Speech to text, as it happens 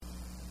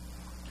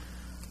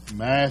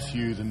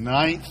Matthew, the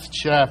 9th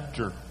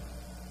chapter.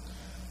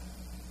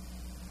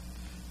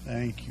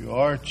 Thank you,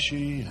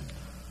 Archie and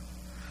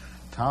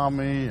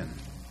Tommy and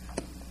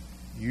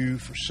you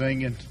for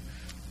singing.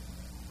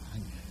 I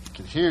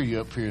could hear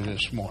you up here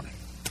this morning.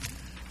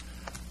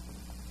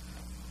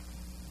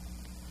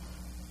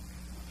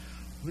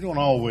 We don't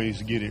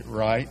always get it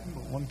right,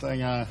 but one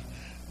thing I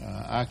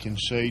can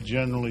say,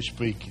 generally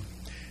speaking,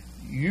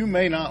 you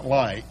may not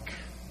like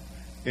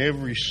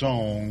every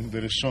song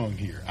that is sung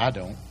here. I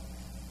don't.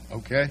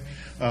 Okay?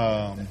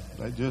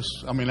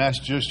 That's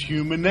just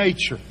human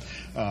nature.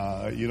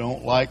 You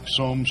don't like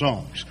some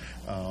songs.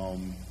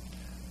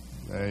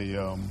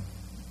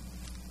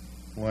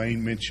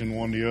 Wayne mentioned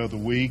one the other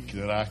week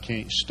that I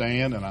can't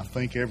stand, and I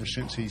think ever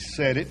since he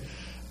said it,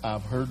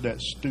 I've heard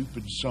that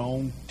stupid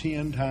song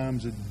 10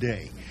 times a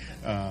day.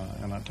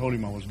 And I told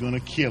him I was going to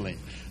kill him.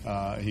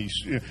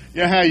 You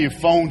know how your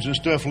phones and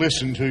stuff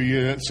listen to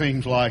you, it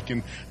seems like.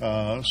 And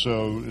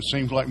so it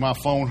seems like my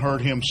phone heard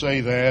him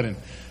say that, and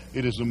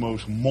it is the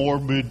most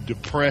morbid,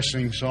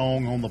 depressing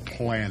song on the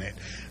planet.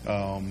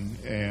 But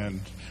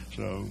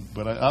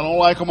I don't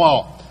like them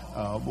all.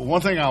 But one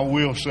thing I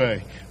will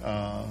say,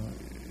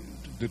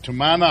 to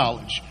my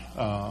knowledge,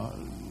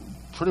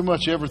 pretty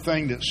much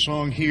everything that's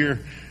sung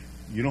here,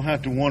 you don't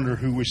have to wonder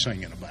who we're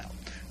singing about.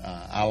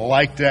 I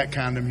like that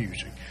kind of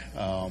music.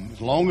 As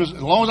long as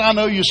I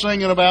know you're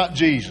singing about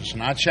Jesus,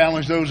 and I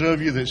challenge those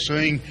of you that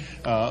sing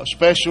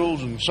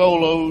specials and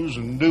solos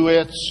and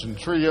duets and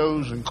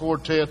trios and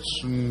quartets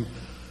and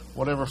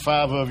whatever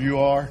 5 of you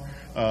are,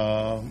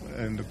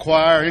 and the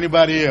choir,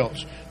 anybody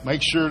else,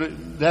 make sure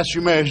that's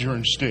your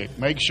measuring stick.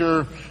 Make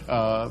sure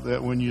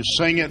that when you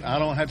sing it, I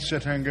don't have to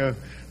sit there and go,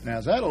 now,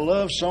 is that a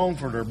love song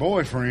for their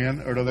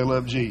boyfriend, or do they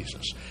love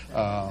Jesus?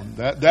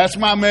 That's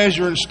my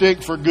measuring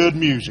stick for good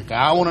music.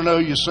 I want to know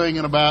you're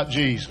singing about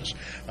Jesus.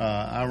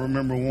 I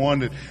remember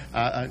one that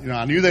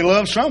I knew they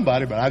loved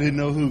somebody, but I didn't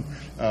know who.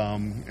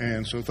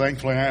 And so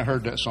thankfully I hadn't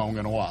heard that song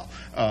in a while.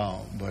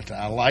 But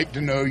I like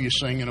to know you're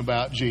singing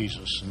about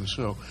Jesus. And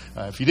so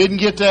if you didn't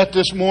get that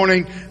this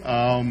morning,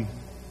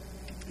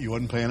 you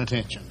wasn't paying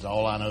attention. That's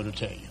all I know to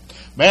tell you.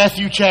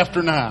 Matthew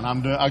chapter 9.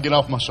 I'll get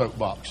off my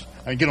soapbox.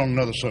 I get on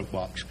another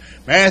soapbox.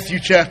 Matthew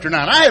chapter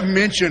 9. I have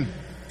mentioned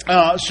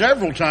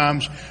several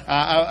times,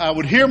 I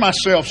would hear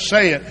myself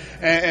say it,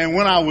 and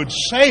when I would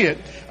say it,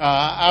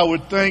 I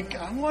would think,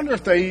 I wonder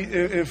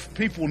if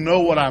people know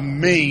what I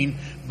mean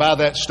by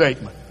that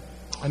statement.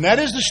 And that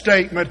is the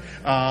statement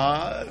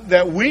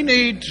that we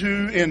need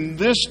to, in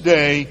this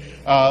day,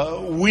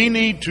 we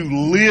need to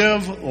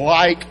live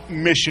like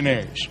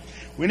missionaries.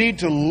 We need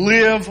to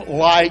live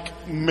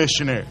like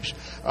missionaries.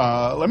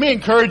 Let me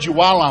encourage you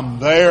while I'm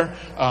there.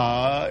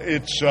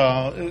 It's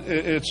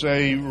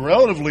a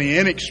relatively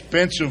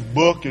inexpensive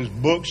book as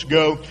books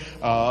go.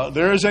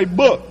 There is a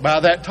book by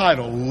that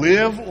title,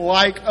 Live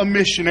Like a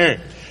Missionary.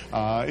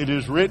 It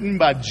is written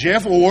by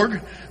Jeff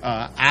Iorg,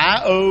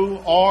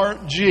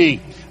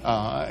 I-O-R-G.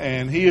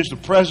 And he is the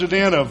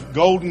president of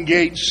Golden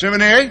Gate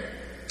Seminary.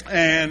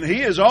 And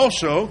he is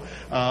also,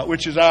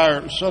 which is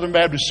our Southern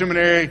Baptist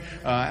Seminary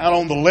out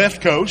on the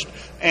left coast,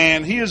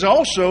 and he is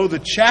also the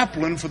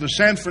chaplain for the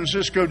San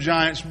Francisco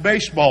Giants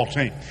baseball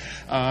team.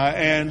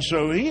 And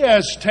so he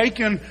has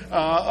taken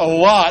a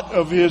lot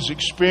of his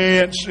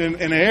experience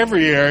in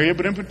every area,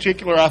 but in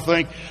particular, I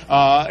think,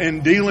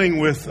 in dealing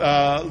with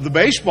the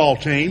baseball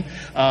team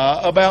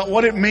about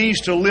what it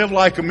means to live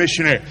like a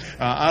missionary.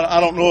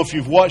 I don't know if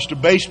you've watched a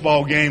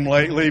baseball game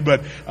lately,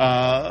 but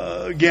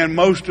again,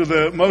 most of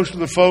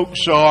the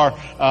folks are.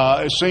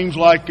 It seems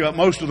like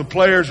most of the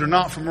players are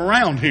not from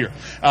around here,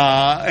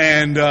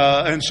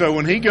 and so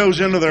when he goes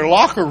into their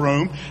locker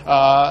room,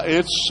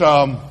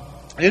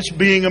 it's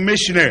being a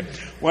missionary.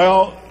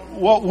 Well,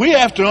 what we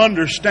have to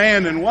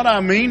understand, and what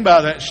I mean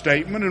by that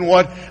statement, and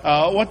what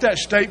that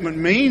statement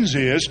means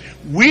is,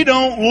 we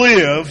don't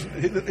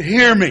live,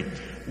 hear me,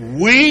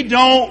 we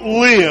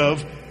don't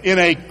live in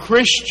a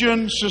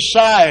Christian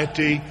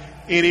society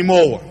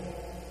anymore.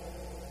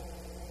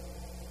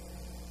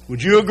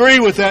 Would you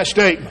agree with that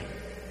statement?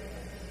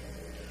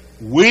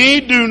 We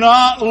do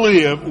not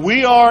live,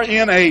 we are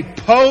in a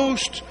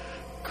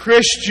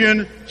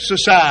post-Christian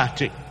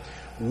society.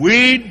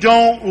 We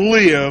don't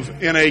live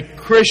in a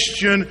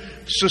Christian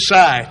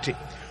society.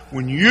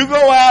 When you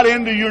go out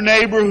into your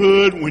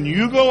neighborhood, when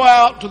you go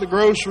out to the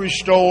grocery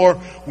store,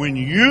 when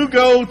you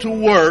go to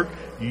work,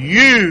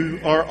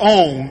 you are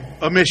on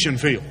a mission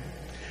field.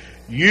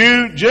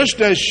 You, just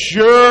as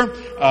sure,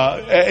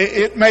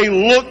 it may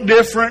look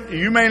different.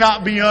 You may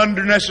not be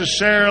under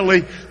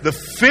necessarily the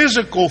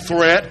physical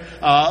threat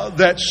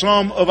that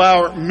some of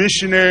our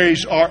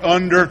missionaries are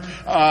under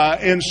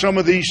in some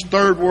of these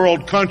third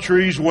world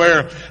countries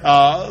where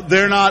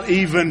they're not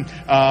even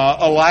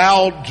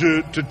allowed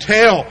to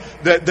tell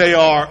that they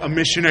are a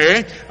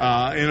missionary.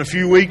 In a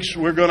few weeks,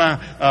 we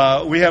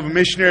have a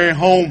missionary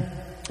home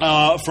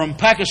from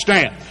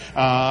Pakistan,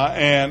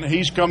 and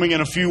he's coming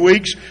in a few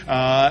weeks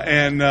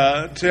and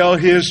tell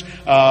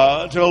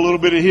a little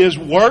bit of his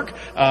work.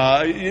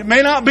 It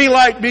may not be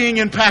like being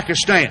in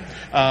Pakistan.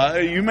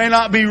 You may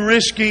not be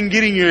risking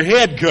getting your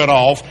head cut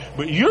off,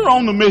 but you're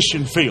on the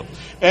mission field.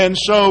 And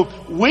so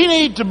we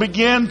need to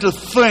begin to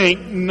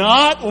think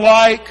not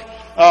like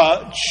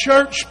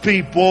church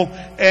people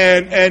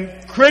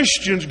and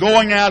Christians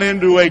going out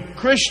into a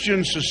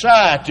Christian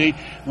society.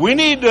 We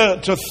need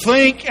to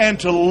think and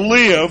to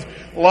live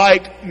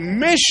like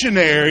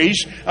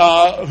missionaries who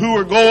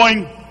are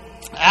going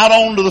out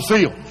onto the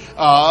field.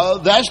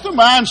 That's the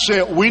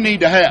mindset we need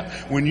to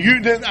have.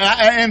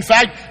 In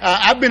fact,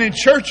 I've been in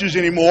churches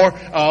anymore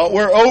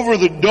where over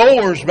the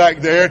doors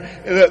back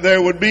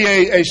there would be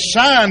a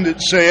sign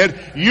that said,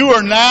 "You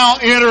are now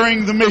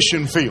entering the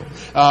mission field."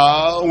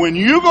 When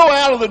you go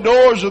out of the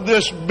doors of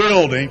this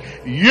building,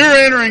 you're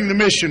entering the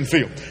mission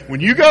field.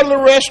 When you go to the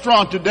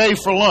restaurant today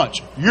for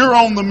lunch, you're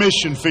on the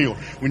mission field.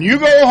 When you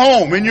go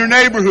home in your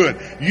neighborhood,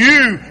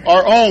 you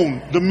are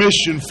on the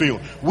mission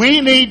field.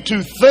 We need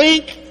to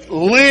think,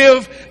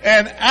 live,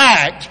 and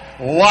act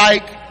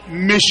like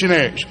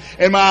missionaries.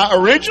 And my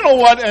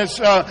original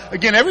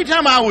again, every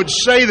time I would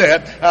say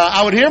that,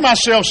 I would hear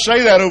myself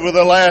say that over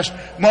the last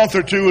month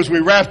or two as we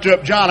wrapped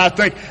up John. I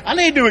think I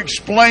need to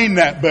explain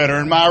that better.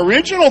 And my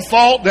original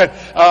thought that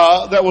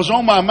was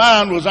on my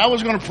mind was I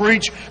was going to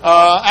preach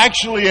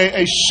actually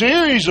a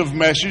series of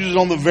messages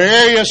on the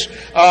various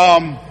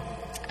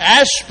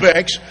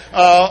aspects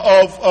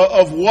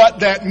of what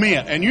that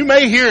meant. And you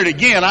may hear it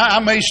again.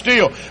 I may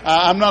still.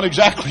 I'm not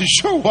exactly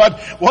sure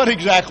what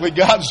exactly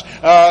God's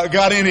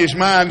got in His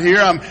mind here.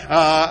 I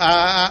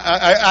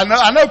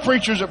know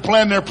preachers that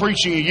plan their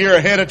preaching a year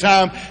ahead of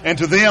time, and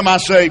to them I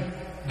say,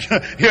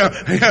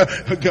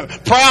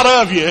 proud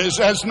of you.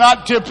 That's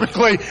not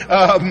typically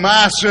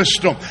my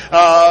system.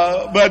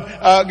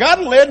 But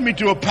God led me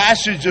to a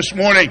passage this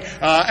morning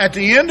at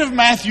the end of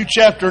Matthew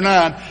chapter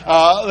 9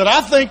 that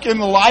I think in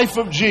the life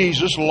of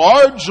Jesus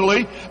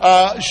largely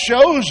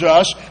shows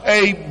us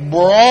a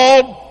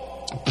broad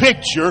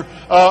picture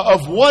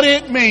of what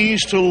it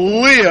means to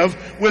live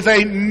with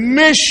a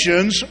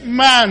missions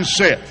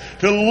mindset,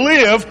 to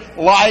live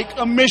like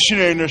a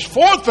missionary. And there's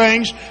 4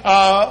 things,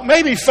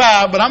 maybe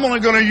 5, but I'm only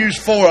going to use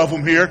 4 of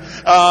them here.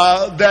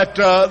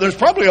 There's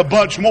probably a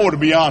bunch more, to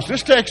be honest.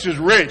 This text is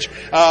rich.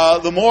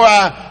 The more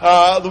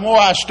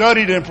I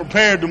studied and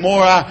prepared, the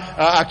more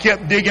I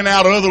kept digging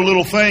out other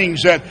little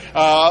things that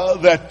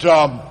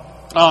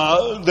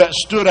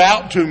stood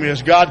out to me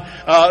as God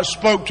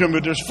spoke to me.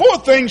 But there's 4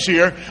 things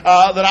here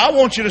that I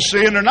want you to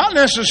see, and they're not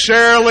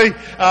necessarily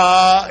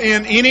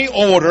in any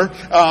order,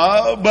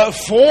 but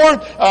 4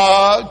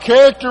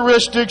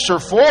 characteristics or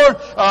 4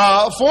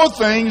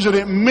 things that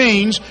it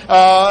means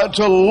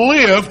to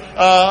live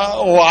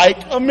like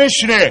a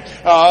missionary.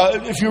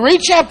 If you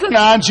read chapter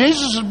 9,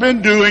 Jesus has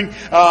been doing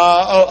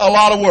a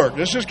lot of work.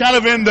 This is kind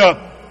of in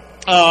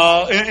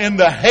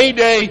the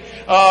heyday,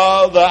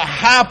 the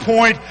high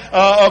point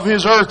of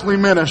His earthly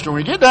ministry.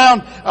 We get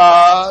down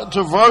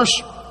to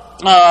verse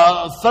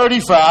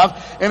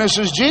 35, and it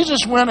says,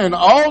 Jesus went in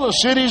all the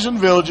cities and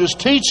villages,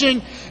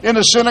 teaching in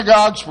the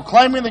synagogues,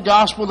 proclaiming the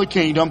gospel of the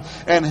kingdom,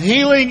 and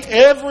healing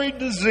every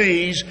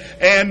disease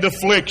and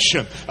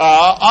affliction.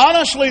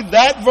 Honestly,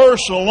 that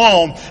verse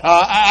alone,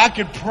 I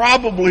could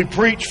probably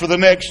preach for the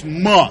next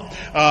month,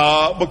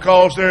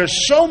 because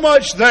there's so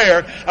much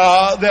there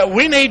that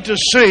we need to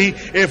see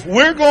if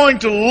we're going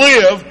to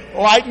live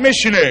like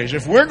missionaries,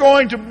 if we're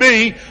going to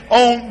be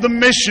on the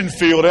mission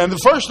field. And the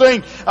first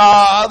thing,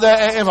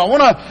 that if I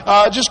want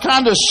to just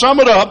kind of sum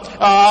it up,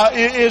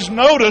 is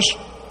notice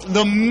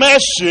the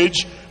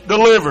message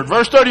delivered.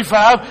 Verse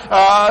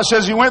 35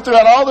 says, He went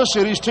throughout all the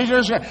cities,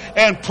 teaching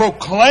and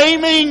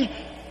proclaiming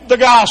the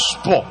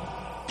gospel.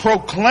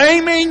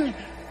 Proclaiming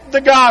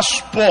the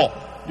gospel.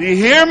 Do you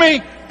hear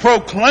me?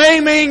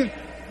 Proclaiming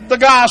the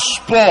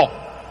gospel.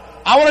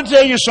 I want to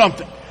tell you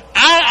something.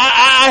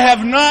 I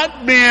have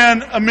not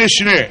been a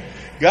missionary.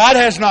 God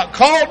has not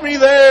called me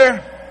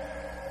there.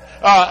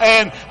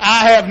 And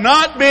I have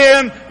not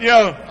been,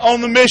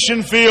 on the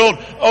mission field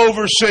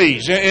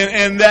overseas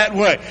in that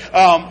way.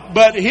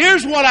 But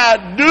here's what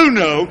I do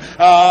know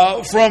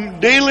from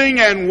dealing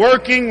and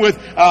working with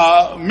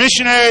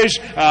missionaries.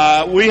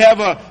 We have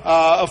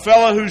a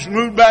fellow who's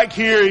moved back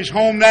here. He's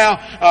home now,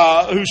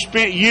 who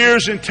spent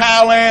years in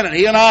Thailand, and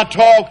he and I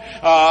talk.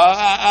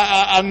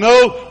 I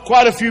know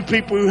quite a few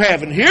people who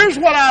have. And here's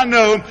what I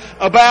know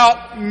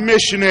about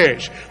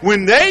missionaries.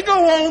 When they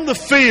go on the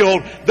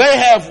field, they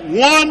have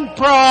one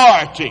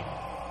priority: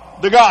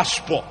 the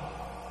gospel.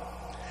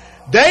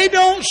 They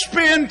don't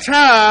spend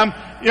time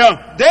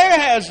there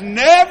has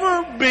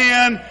never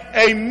been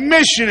a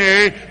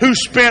missionary who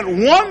spent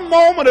one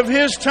moment of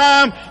his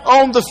time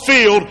on the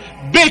field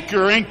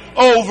bickering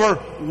over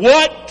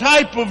what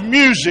type of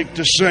music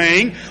to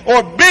sing,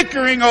 or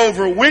bickering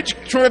over which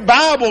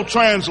Bible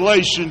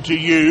translation to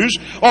use,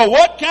 or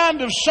what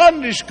kind of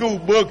Sunday school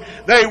book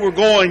they were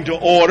going to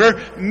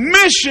order.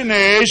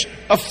 Missionaries,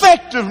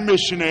 effective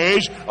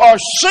missionaries, are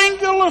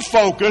singular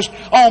focused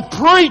on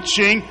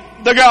preaching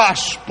the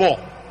gospel.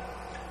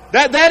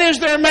 That is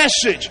their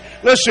message.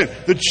 Listen,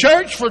 the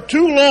church for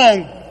too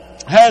long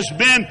has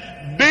been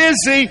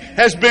busy,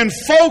 has been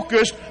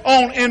focused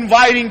on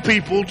inviting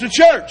people to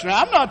church.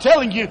 Now, I'm not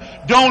telling you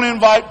don't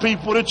invite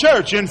people to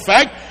church. In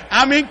fact,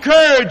 I'm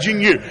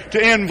encouraging you to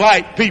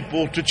invite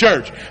people to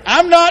church.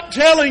 I'm not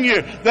telling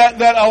you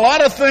that a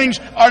lot of things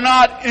are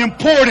not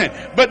important.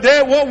 But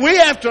what we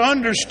have to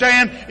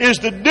understand is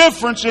the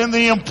difference in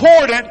the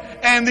important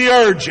and the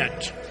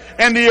urgent.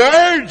 And the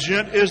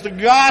urgent is the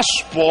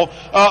gospel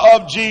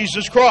of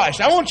Jesus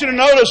Christ. I want you to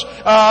notice,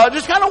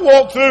 just kind of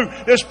walk through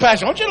this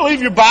passage. I want you to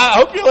leave your Bible. I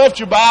hope you left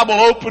your Bible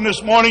open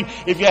this morning.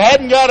 If you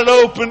hadn't got it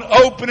open,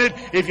 open it.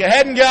 If you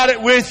hadn't got it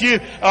with you,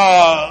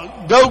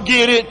 go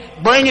get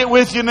it. Bring it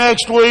with you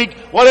next week.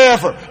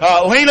 Whatever.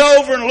 Lean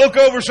over and look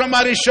over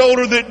somebody's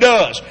shoulder that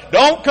does.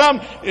 Don't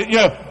come,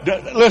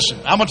 listen,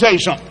 I'm going to tell you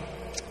something.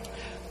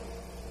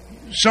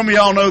 Some of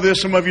y'all know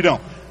this, some of you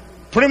don't.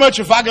 Pretty much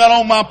if I got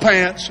on my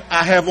pants,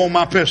 I have on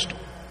my pistol.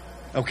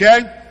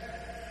 Okay?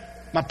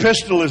 My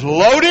pistol is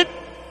loaded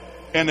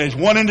and there's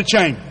one in the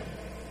chamber.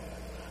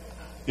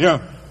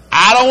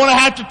 I don't want to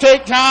have to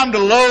take time to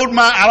I don't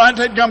have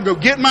to take time to go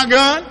get my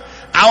gun.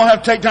 I don't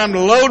have to take time to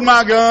load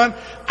my gun.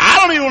 I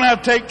don't even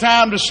have to take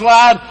time to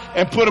slide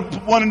and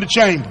put one in the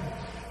chamber.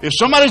 If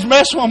somebody's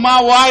messing with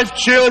my wife,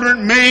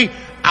 children, me,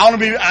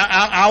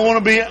 I want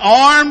to be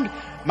armed.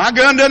 My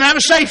gun doesn't have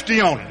a safety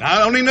on it. I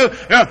don't even know.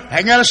 I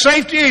ain't got a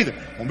safety either.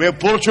 I won't be able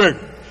to pull a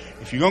trigger.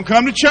 If you're going to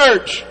come to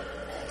church,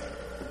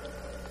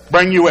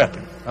 bring your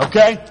weapon.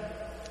 Okay?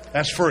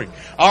 That's free.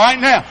 All right,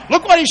 now,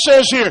 look what he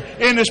says here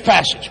in this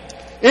passage.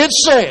 It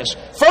says,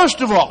 first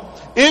of all,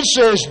 it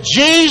says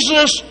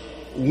Jesus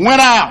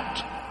went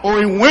out, or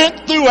he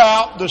went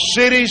throughout the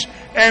cities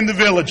and the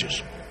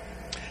villages.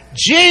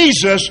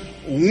 Jesus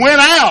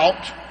went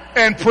out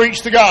and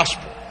preached the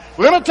gospel.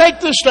 We're going to take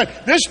this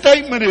statement. This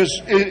statement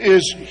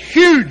is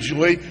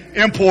hugely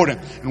important.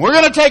 And we're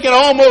going to take it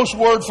almost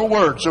word for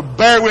word, so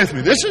bear with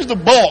me. This is the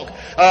bulk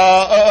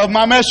of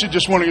my message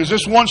this morning, is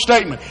this one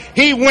statement.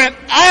 He went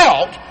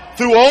out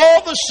through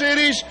all the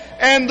cities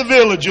and the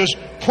villages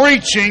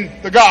preaching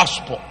the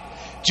gospel.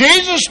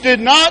 Jesus did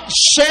not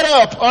set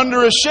up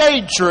under a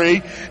shade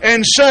tree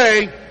and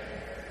say,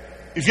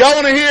 if y'all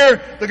want to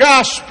hear the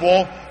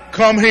gospel,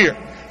 come here.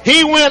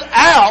 He went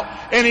out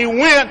and he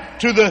went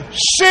to the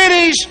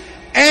cities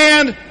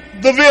and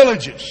the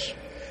villages.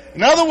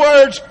 In other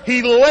words,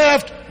 he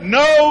left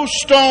no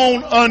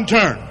stone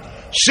unturned.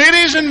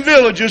 Cities and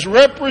villages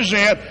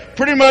represent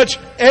pretty much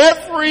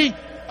every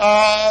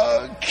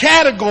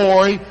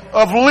category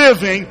of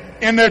living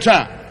in their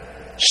time.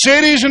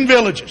 Cities and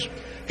villages.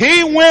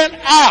 He went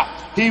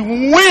out. He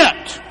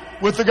went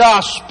with the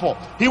gospel.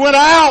 He went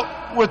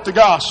out with the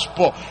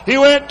gospel. He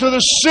went to the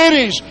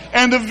cities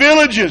and the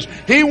villages.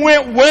 He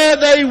went where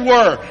they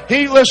were.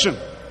 Listen,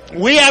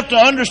 we have to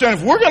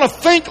understand, if we're going to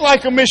think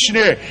like a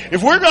missionary,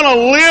 if we're going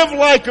to live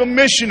like a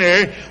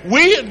missionary,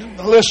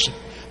 listen,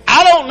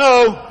 I don't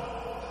know.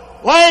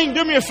 Lang,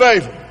 do me a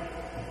favor.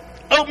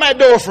 Open that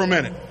door for a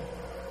minute.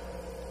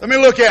 Let me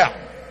look out.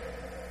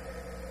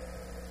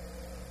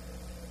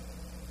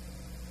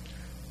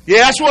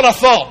 Yeah, that's what I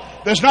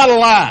thought. There's not a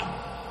line.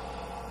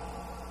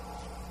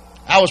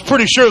 I was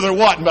pretty sure there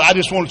wasn't, but I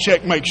just want to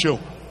check, make sure.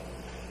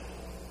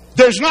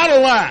 There's not a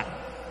line.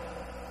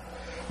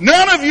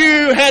 None of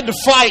you had to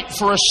fight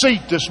for a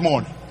seat this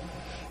morning.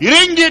 You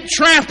didn't get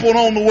trampled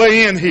on the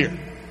way in here.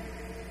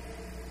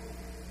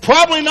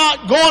 Probably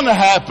not going to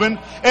happen,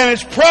 and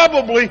it's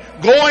probably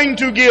going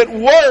to get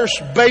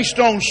worse based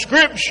on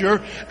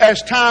Scripture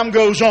as time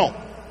goes on.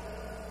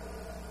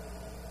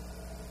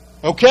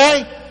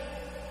 Okay?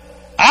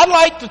 I'd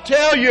like to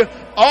tell you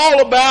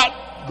all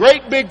about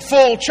great big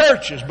full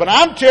churches, but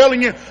I'm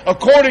telling you,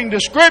 according to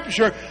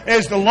Scripture,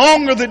 as the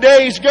longer the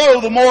days go,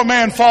 the more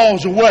man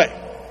falls away.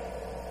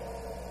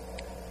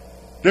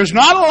 There's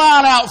not a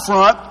line out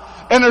front,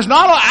 and there's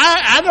not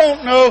I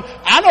don't know,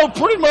 I know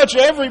pretty much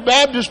every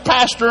Baptist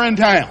pastor in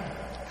town,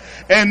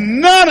 and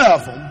none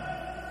of them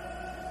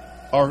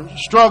are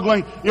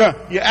struggling.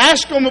 You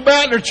ask them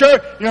about their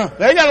church,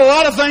 they got a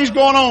lot of things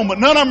going on, but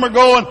none of them are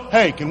going,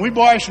 hey, can we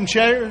borrow some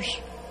chairs?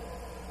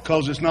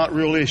 Because it's not a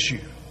real issue.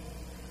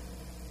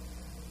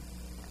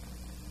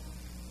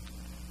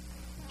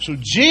 So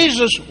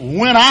Jesus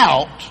went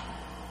out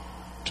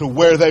to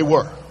where they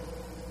were.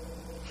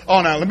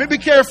 Oh, now let me be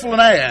careful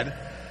and add,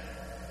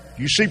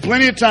 you see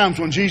plenty of times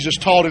when Jesus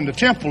taught in the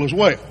temple as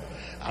well.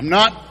 I'm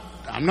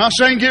not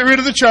saying get rid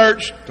of the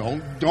church.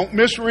 Don't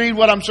misread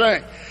what I'm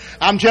saying.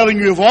 I'm telling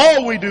you, if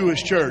all we do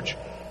is church,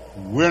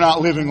 we're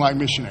not living like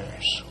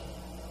missionaries.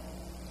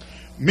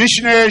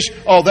 Missionaries,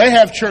 they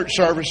have church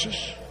services.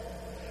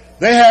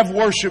 They have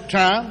worship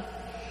time.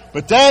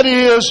 But that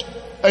is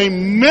a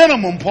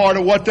minimum part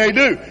of what they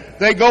do.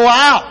 They go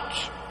out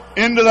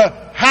into the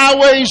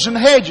highways and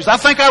hedges. I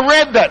think I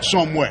read that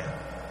somewhere.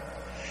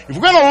 If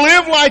we're going to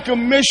live like a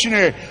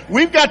missionary,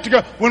 we've got to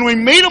go. When we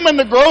meet them in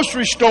the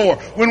grocery store,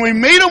 when we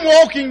meet them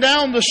walking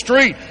down the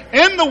street,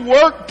 in the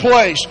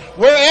workplace,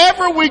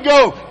 wherever we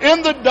go,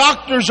 in the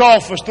doctor's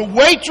office, the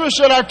waitress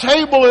at our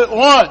table at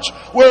lunch,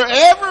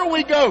 wherever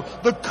we go,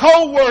 the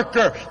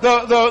co-worker,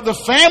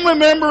 the family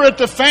member at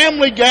the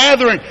family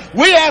gathering,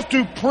 we have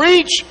to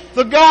preach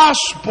the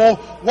gospel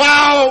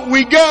while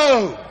we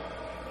go.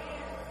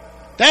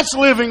 That's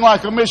living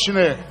like a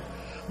missionary.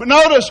 But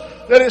notice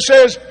that it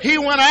says he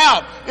went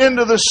out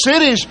into the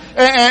cities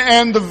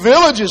and the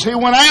villages. He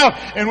went out,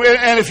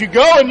 and if you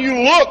go and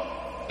you look,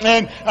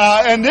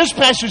 and this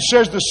passage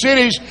says the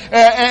cities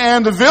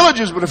and the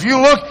villages, but if you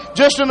look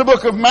just in the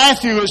book of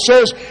Matthew, it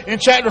says in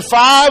chapter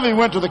 5, he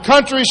went to the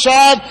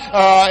countryside,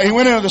 he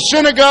went into the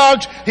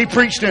synagogues, he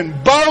preached in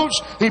boats,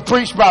 he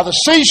preached by the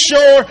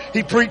seashore,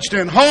 he preached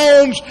in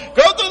homes.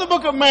 Go through the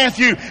book of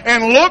Matthew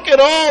and look at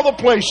all the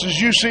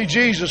places you see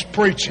Jesus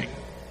preaching.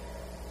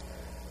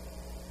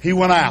 He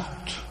went out.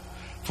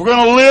 If we're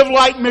going to live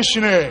like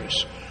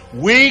missionaries,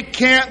 we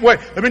can't wait.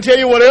 Let me tell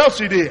you what else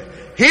he did.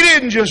 He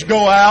didn't just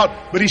go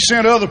out, but he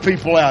sent other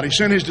people out. He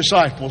sent his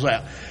disciples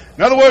out.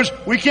 In other words,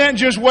 we can't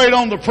just wait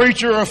on the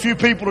preacher or a few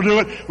people to do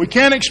it. We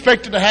can't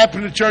expect it to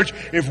happen in the church.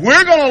 If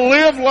we're going to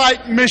live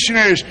like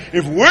missionaries,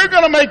 if we're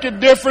going to make a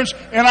difference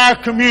in our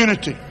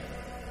community,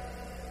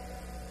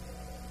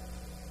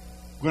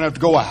 we're going to have to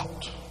go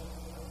out.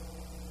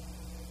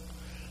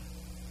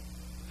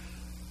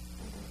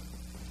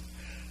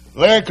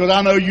 Larry, because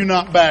I know you're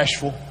not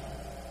bashful.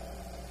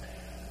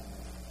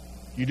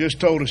 You just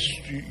told us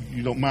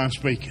you don't mind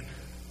speaking.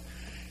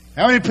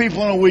 How many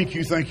people in a week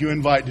you think you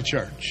invite to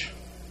church?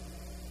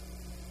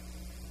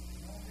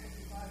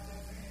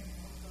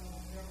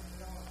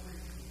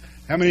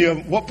 How many of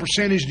them, what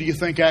percentage do you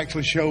think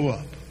actually show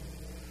up?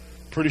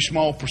 Pretty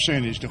small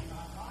percentage, don't you?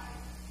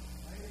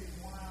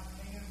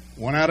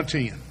 1 out of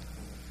 10.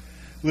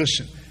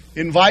 Listen,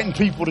 inviting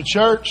people to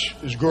church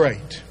is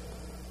great.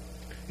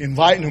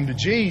 Inviting them to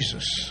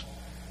Jesus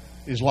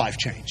is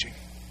life-changing.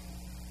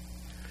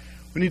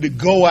 We need to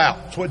go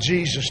out. That's what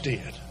Jesus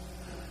did.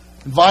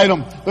 Invite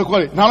them. Look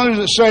what it, not only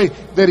does it say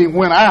that he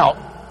went out,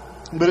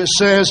 but it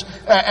says,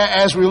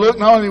 as we look,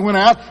 not only he went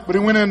out, but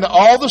he went into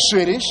all the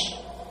cities.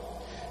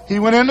 He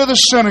went into the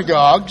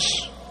synagogues.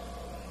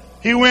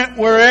 He went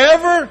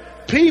wherever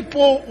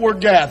people were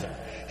gathered.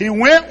 He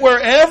went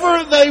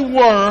wherever they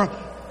were.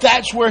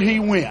 That's where he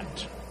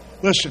went.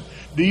 Listen,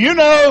 do you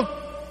know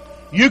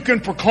you can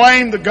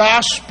proclaim the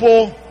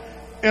gospel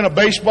in a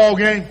baseball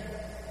game?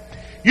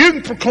 You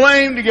can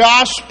proclaim the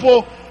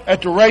gospel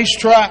at the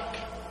racetrack.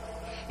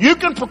 You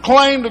can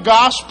proclaim the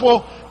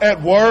gospel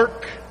at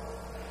work.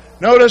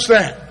 Notice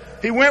that.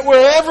 He went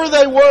wherever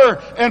they were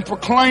and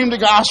proclaimed the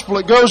gospel.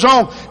 It goes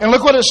on. And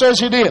look what it says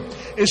he did.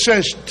 It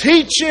says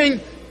teaching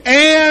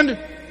and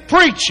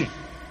preaching.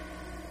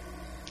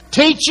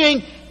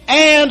 Teaching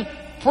and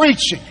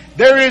preaching.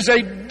 There is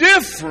a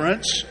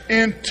difference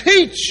in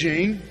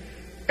teaching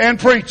and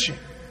preaching.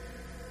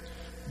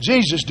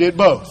 Jesus did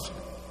both.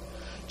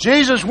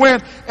 Jesus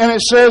went, and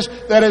it says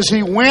that as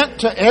he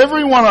went to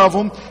every one of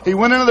them, he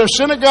went into their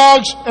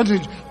synagogues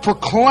and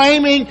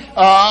proclaiming,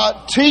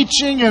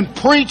 teaching, and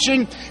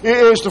preaching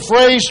is the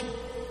phrase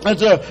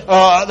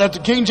that the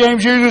King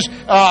James uses,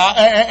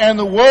 and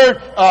the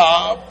word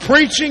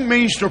preaching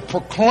means to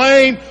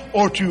proclaim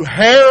or to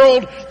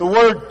herald. The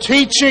word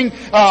teaching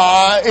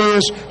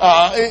is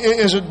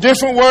a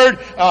different word,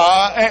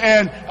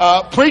 and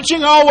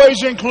preaching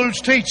always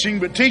includes teaching,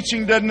 but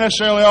teaching doesn't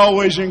necessarily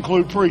always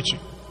include preaching.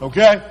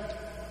 Okay?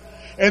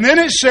 And then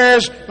it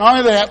says, not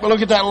only that, but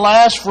look at that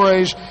last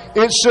phrase.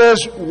 It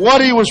says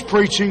what he was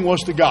preaching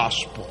was the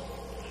gospel,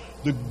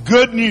 the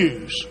good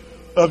news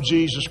of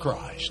Jesus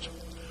Christ.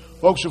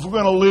 Folks, if we're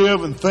going to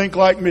live and think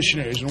like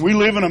missionaries, and we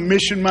live in a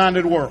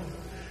mission-minded world,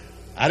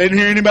 I didn't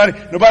hear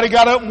nobody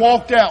got up and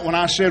walked out when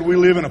I said we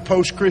live in a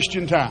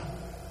post-Christian time.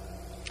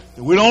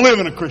 That we don't live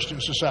in a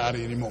Christian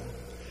society anymore.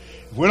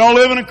 If we don't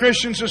live in a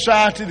Christian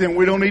society, then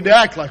we don't need to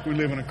act like we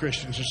live in a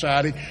Christian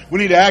society. We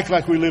need to act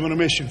like we live in a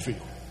mission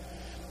field.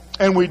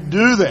 And we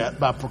do that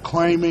by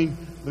proclaiming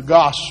the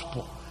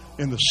gospel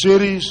in the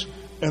cities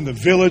and the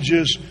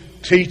villages,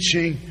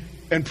 teaching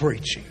and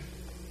preaching.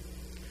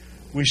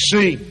 We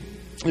see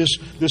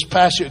this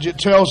passage, it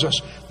tells us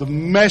the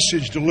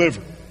message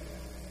delivered.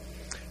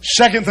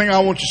 Second thing I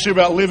want you to see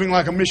about living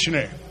like a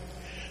missionary.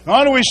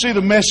 Not only do we see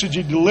the message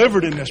he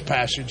delivered in this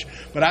passage,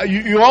 but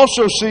you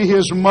also see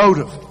his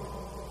motive.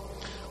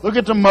 Look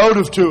at the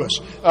motive to us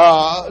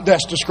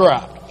that's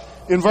described.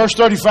 In verse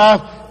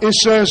 35, it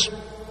says,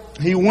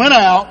 he went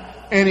out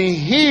and he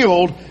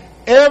healed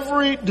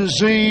every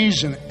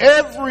disease and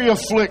every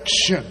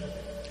affliction.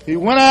 He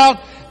went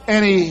out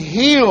and he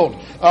healed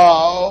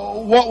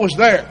what was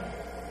there.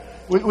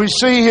 We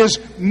see his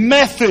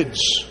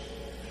methods.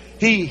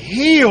 He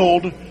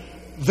healed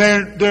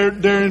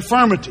their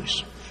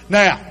infirmities.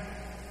 Now,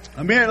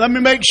 let me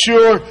make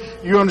sure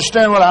you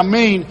understand what I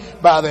mean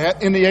by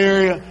that in the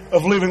area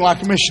of living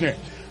like a missionary.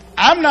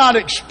 I'm not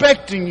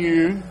expecting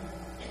you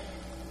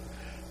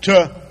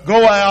to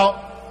go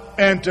out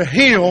and to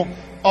heal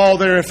all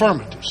their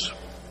infirmities.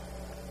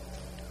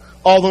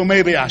 Although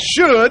maybe I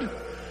should,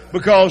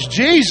 because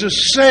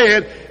Jesus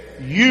said,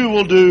 you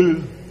will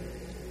do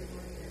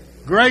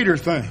greater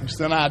things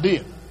than I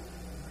did.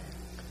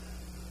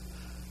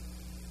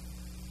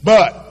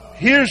 But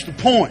here's the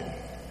point.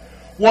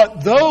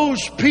 What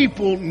those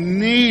people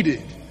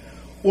needed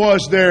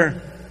was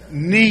their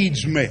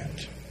needs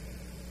met.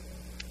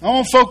 I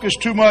won't focus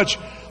too much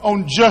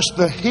on just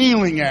the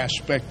healing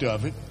aspect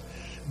of it.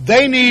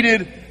 They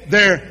needed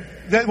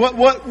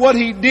what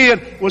he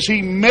did was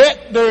he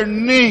met their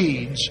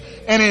needs,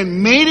 and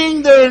in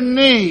meeting their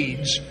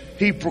needs,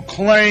 he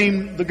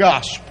proclaimed the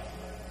gospel.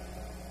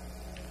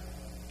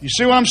 You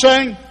see what I'm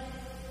saying?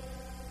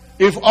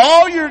 If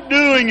all you're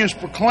doing is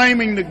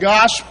proclaiming the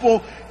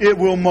gospel, it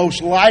will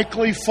most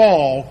likely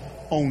fall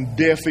on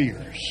deaf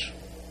ears.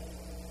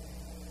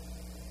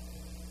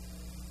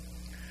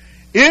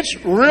 It's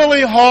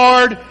really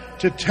hard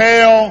to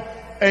tell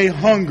a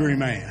hungry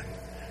man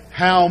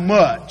how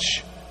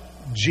much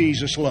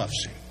Jesus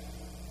loves him.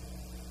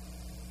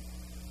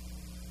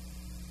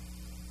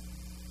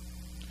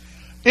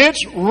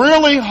 It's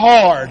really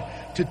hard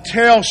to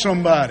tell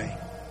somebody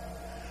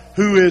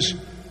who is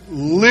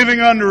living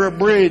under a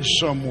bridge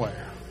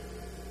somewhere.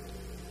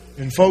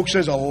 And folks,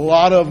 there's a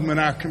lot of them in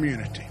our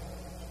community.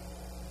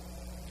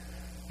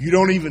 You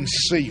don't even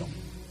see them.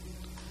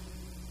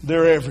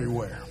 They're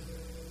everywhere.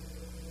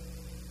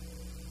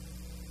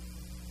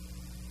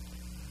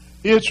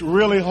 It's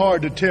really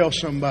hard to tell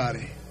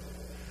somebody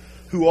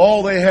who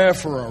all they have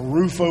for a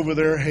roof over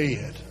their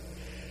head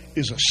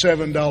is a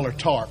 $7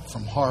 tart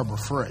from Harbor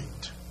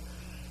Freight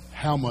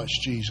how much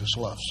Jesus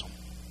loves them.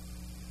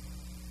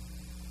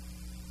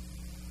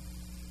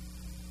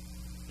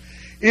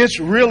 It's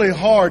really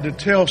hard to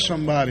tell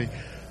somebody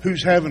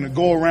who's having to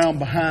go around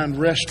behind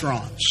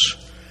restaurants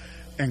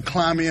and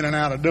climb in and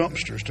out of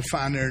dumpsters to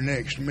find their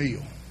next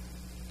meal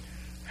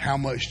how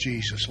much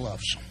Jesus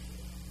loves them.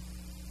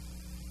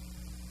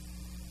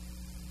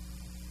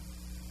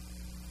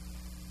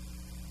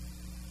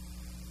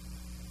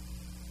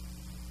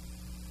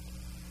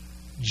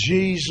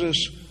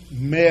 Jesus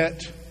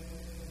met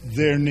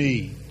their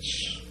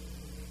needs.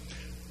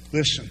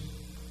 Listen,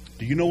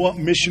 do you know what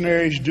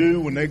missionaries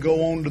do when they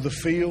go onto the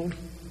field?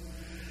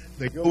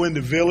 They go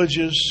into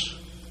villages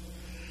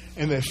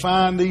and they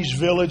find these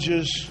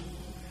villages,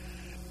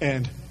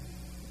 and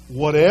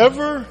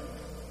whatever,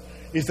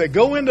 if they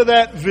go into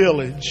that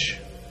village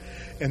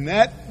and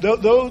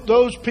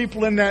those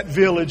people in that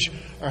village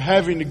are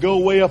having to go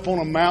way up on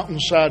a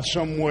mountainside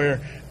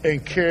somewhere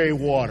and carry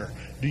water,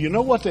 do you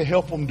know what they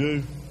help them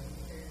do?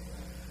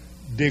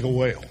 Dig a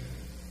well.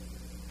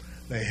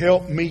 They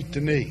help meet the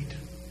need.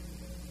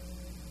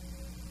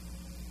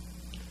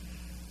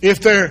 If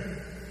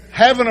they're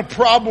having a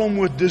problem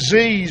with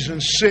disease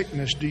and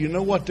sickness, do you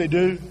know what they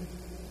do?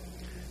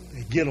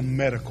 They get them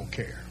medical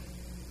care.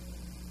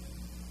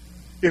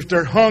 If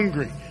they're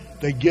hungry,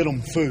 they get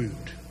them food.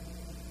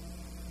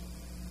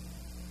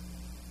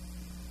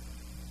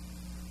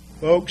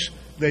 Folks,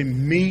 they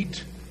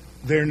meet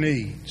their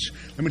needs.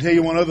 Let me tell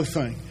you one other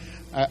thing.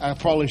 I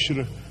probably should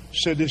have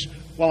said this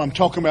while I'm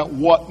talking about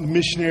what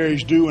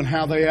missionaries do and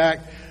how they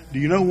act. Do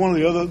you know one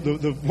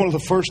of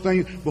the first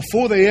things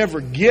before they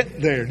ever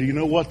get there? Do you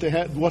know what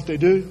they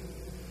do?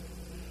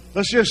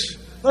 Let's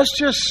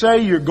just say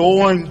you're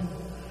going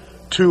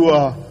to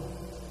a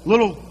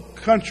little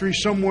country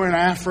somewhere in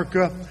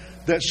Africa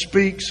that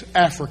speaks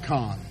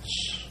Afrikaans.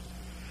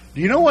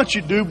 Do you know what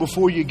you do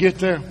before you get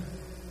there?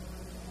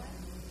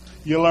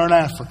 You learn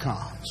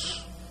Afrikaans.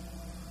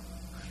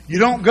 You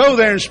don't go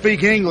there and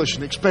speak English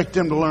and expect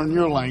them to learn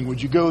your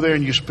language. You go there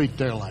and you speak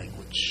their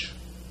language.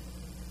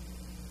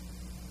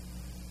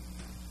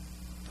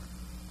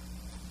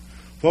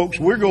 Folks,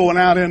 we're going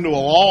out into a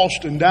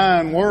lost and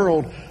dying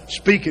world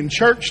speaking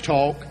church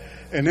talk,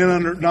 and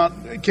then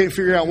can't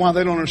figure out why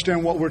they don't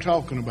understand what we're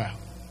talking about.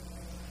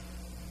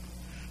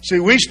 See,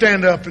 we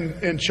stand up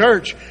in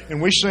church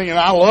and we sing, and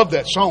I love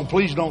that song.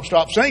 Please don't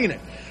stop singing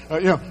it.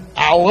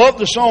 I love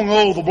the song,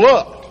 "Oh, the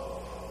Blood."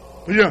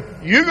 But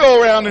you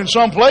go around in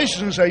some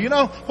places and say,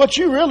 what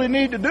you really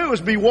need to do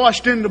is be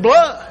washed in the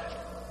blood.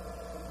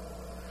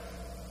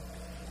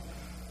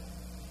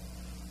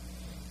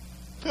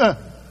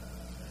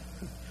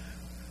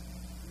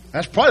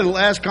 That's probably the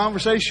last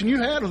conversation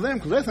you had with them,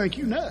 because they think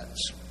you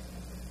nuts.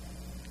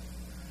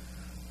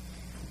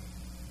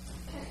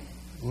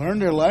 Learn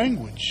their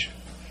language.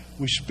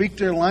 We speak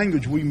their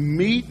language. We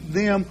meet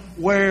them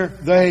where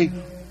they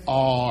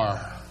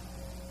are.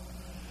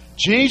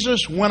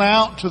 Jesus went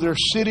out to their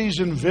cities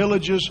and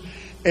villages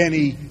and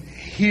he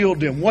healed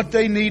them. What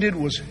they needed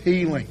was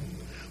healing.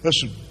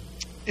 Listen,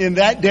 in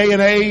that day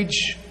and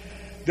age,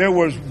 there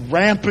was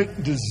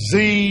rampant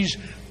disease.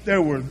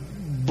 There were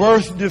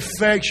birth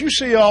defects. You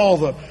see all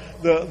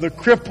the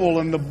cripple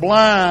and the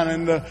blind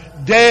and the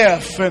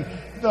deaf, and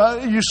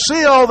you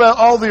see all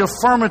the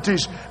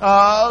affirmities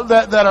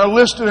that are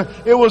listed.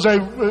 It was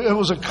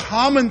a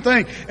common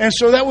thing, and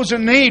so that was a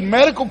need.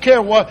 Medical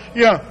care was,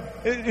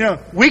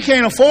 we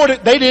can't afford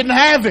it. They didn't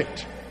have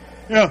it,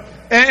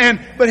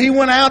 but he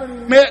went out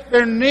and met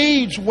their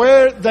needs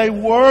where they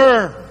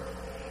were,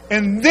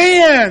 and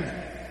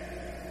then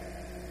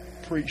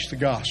preached the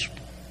gospel.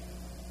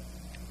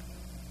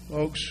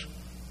 Folks,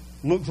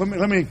 look.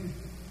 Let me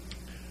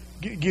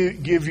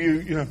give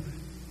you,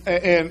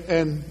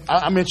 and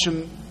I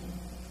mentioned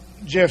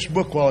Jeff's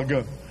book a while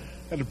ago.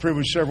 I had the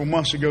privilege several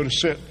months ago to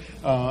sit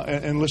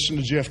and listen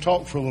to Jeff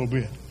talk for a little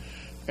bit,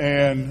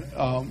 and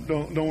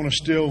don't want to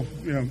still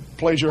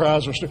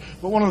plagiarize or stuff.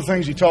 But one of the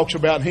things he talks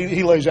about,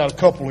 he lays out a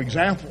couple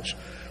examples.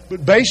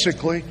 But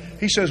basically,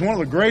 he says one of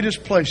the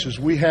greatest places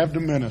we have to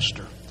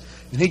minister,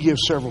 and he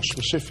gives several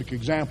specific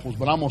examples,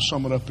 but I'm going to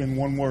sum it up in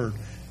one word: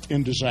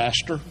 in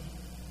disaster.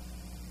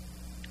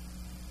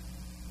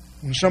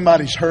 When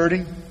somebody's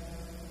hurting,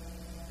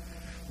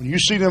 when you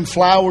see them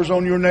flowers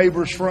on your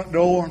neighbor's front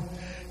door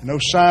and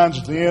those signs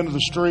at the end of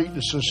the street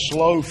that says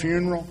slow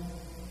funeral,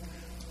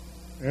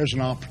 there's an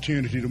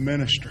opportunity to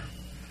minister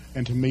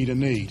and to meet a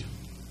need.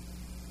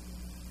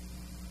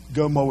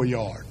 Go mow a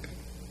yard.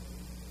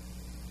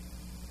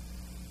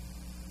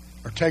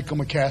 Or take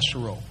them a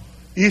casserole,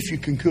 if you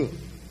can cook.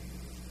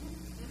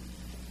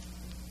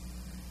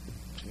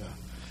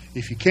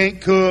 If you can't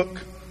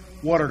cook,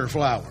 water their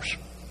flowers.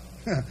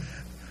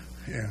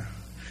 Yeah.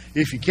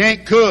 If you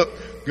can't cook,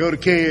 go to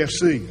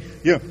KFC.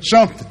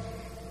 Something.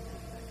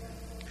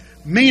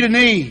 Meet a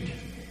need.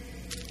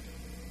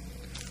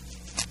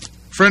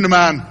 A friend of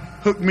mine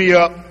hooked me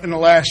up in the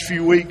last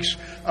few weeks,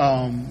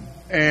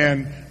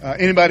 and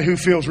anybody who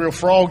feels real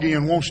froggy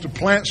and wants to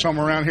plant some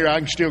around here, I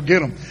can still get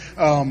them.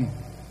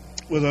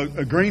 With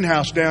a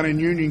greenhouse down in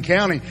Union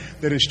County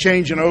that is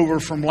changing over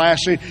from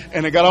last season,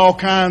 and they got all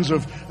kinds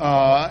of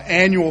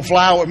annual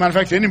flowers. Matter of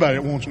fact, anybody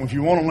that wants them, if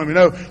you want them, let me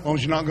know, as long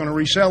as you're not going to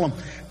resell them.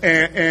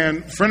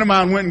 And a friend of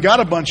mine went and got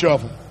a bunch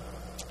of them,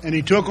 and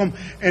he took them,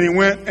 and he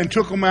went and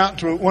took them out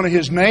to one of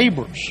his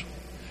neighbors.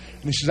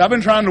 And he says, I've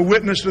been trying to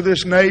witness to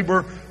this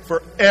neighbor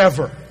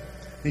forever.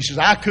 And he says,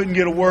 I couldn't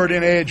get a word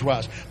in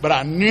edgewise, but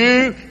I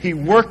knew he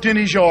worked in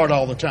his yard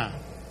all the time.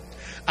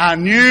 I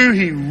knew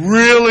he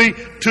really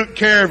took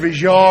care of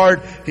his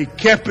yard. He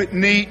kept it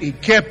neat. He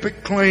kept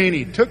it clean.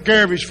 He took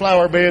care of his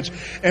flower beds.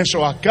 And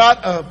so I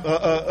got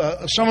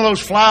some of those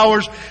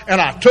flowers,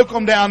 and I took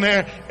them down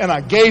there, and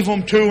I gave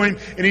them to him.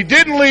 And he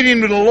didn't lead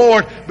him to the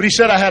Lord, but he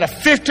said I had a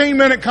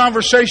 15-minute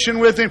conversation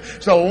with him.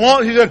 He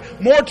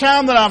said, more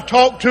time than I've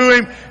talked to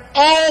him,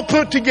 all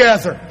put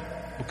together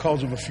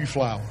because of a few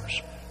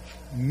flowers.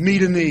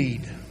 Meet a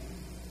need.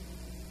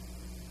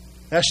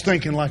 That's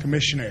thinking like a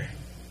missionary.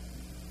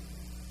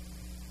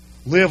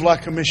 Live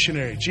like a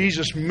missionary.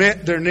 Jesus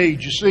met their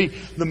needs. You see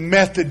the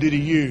method that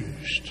he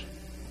used.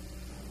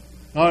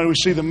 Not only do we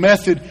see the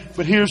method,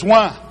 but here's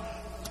why.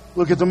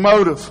 Look at the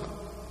motive.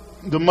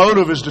 The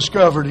motive is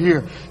discovered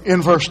here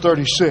in verse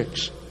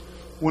 36.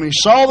 When he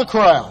saw the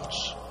crowds,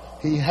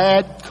 he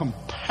had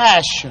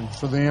compassion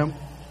for them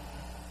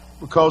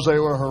because they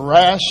were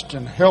harassed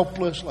and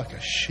helpless like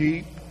a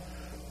sheep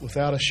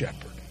without a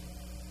shepherd.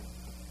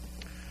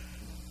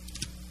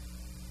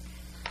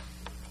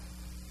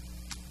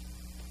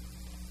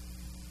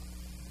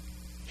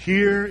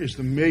 Here is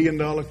the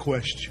million-dollar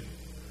question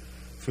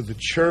for the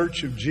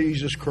Church of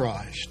Jesus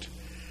Christ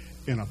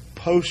in a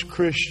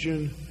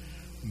post-Christian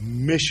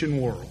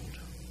mission world.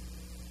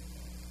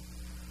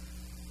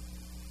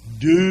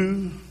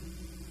 Do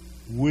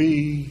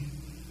we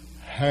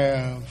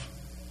have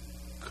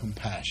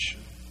compassion?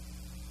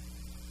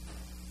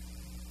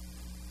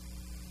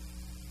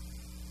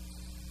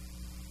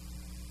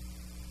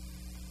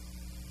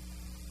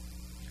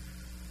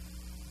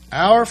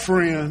 Our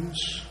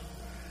friends,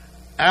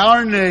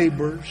 our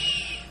neighbors,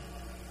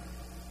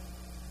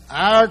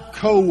 our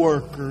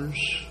co-workers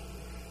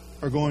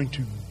are going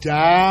to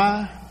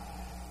die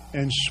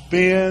and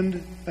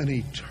spend an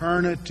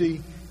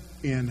eternity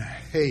in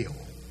hell,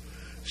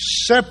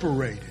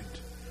 separated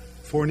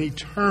for an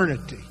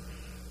eternity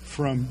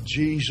from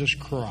Jesus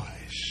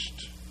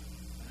Christ.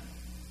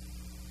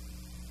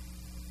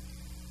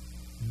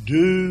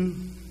 Do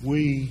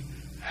we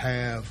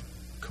have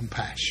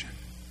compassion?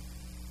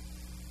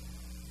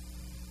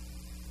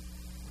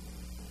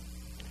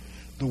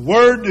 The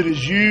word that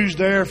is used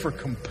there for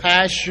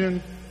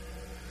compassion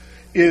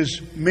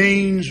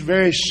means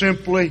very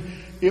simply,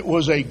 it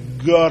was a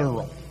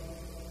guttural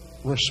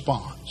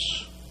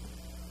response.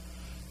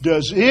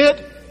 Does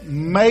it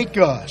make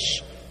us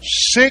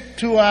sick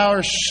to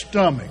our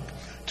stomach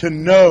to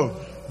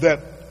know that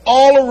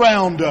all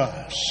around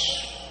us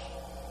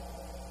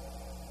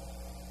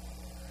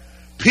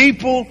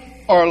people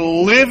are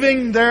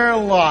living their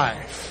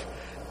life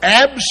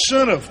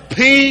absent of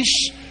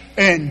peace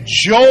and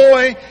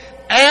joy,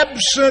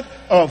 absent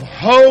of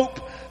hope,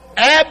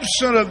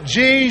 absent of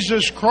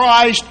Jesus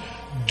Christ,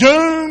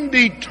 doomed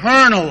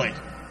eternally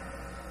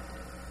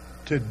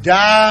to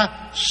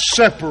die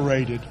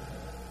separated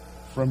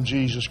from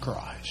Jesus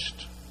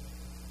Christ.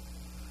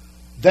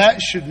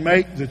 That should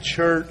make the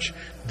church,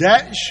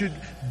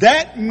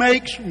 that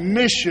makes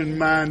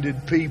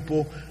mission-minded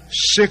people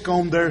sick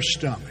on their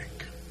stomach.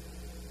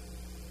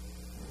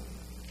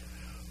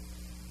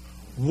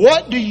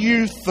 What do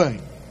you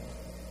think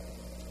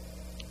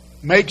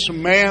makes a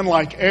man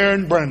like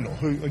Aaron Brendel,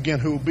 who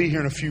will be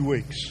here in a few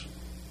weeks,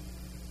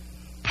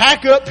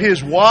 pack up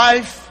his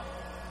wife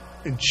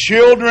and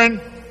children,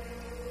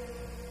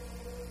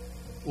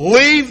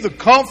 leave the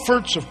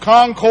comforts of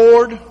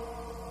Concord,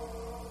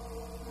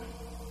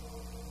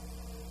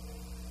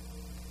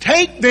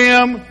 take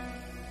them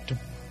to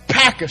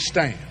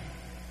Pakistan?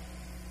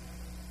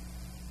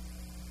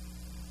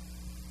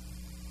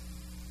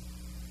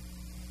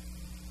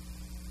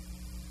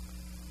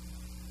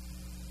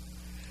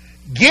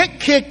 Get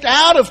kicked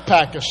out of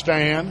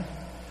Pakistan,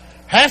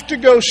 have to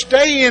go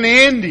stay in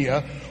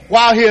India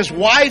while his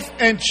wife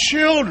and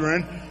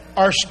children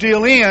are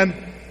still in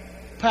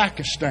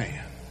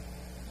Pakistan.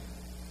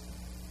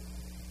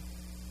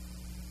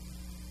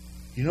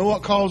 You know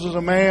what causes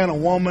a man, a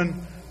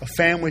woman, a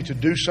family to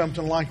do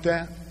something like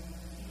that?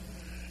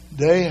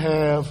 They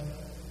have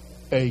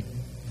a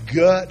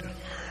gut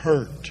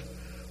hurt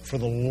for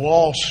the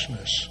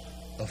lostness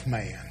of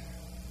man.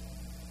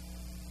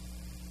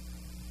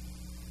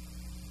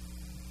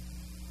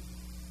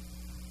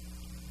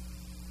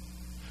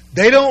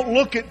 They don't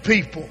look at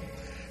people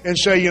and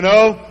say,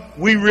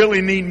 we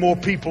really need more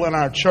people in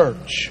our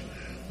church.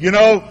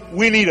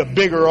 We need a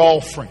bigger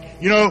offering.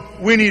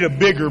 We need a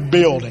bigger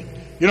building.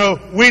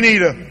 We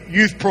need a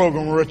youth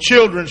program or a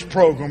children's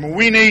program. Or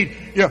we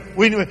need, no.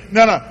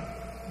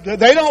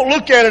 They don't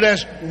look at it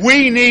as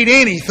we need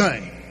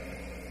anything.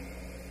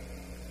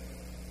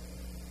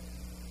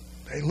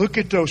 They look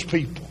at those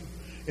people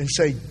and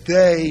say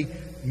they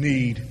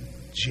need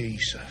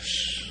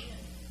Jesus.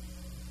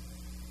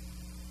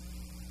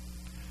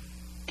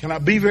 Can I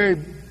be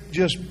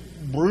just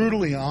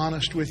brutally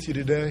honest with you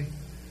today?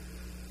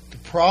 The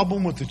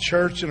problem with the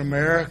church in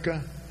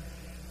America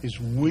is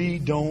we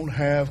don't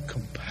have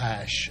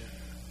compassion.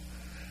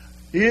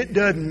 It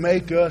doesn't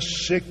make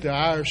us sick to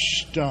our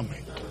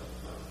stomach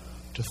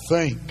to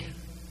think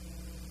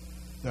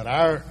that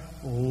our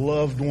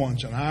loved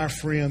ones and our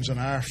friends and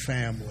our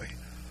family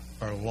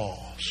are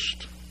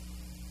lost.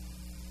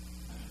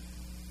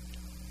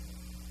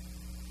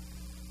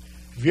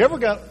 Have you ever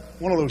got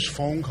one of those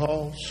phone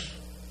calls?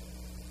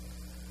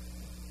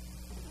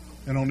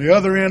 And on the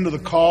other end of the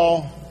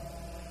call,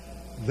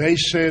 they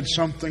said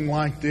something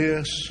like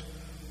this: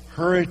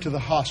 hurry to the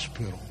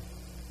hospital.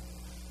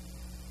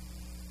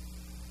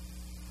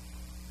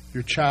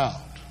 Your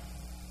child,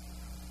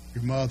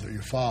 your mother,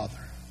 your father,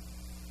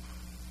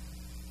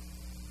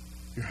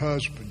 your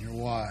husband, your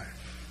wife.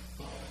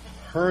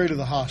 Hurry to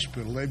the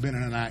hospital. They've been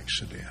in an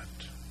accident.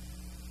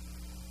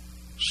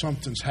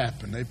 Something's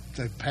happened.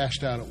 They've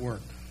passed out at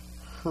work.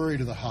 Hurry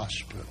to the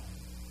hospital.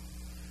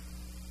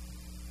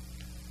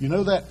 You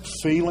know that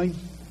feeling?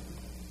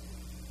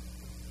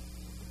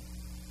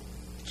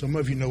 Some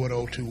of you know it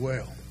all too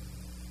well.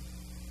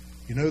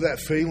 You know that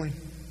feeling?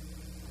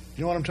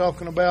 You know what I'm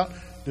talking about?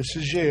 This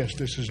is yes,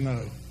 this is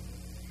no.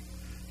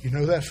 You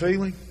know that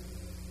feeling?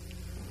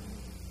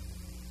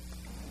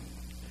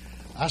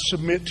 I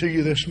submit to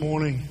you this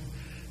morning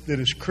that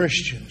as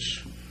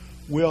Christians,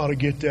 we ought to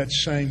get that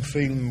same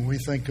feeling when we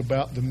think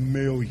about the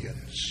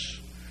millions,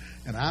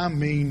 and I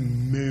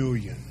mean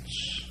millions,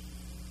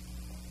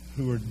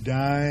 who are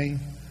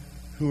dying,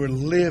 who are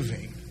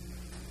living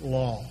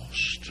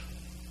lost.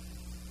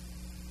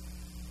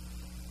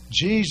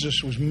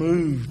 Jesus was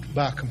moved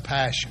by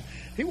compassion.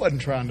 He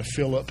wasn't trying to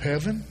fill up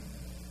heaven.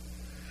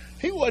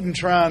 He wasn't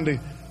trying to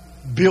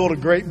build a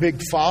great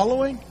big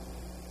following.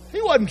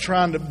 He wasn't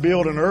trying to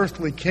build an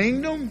earthly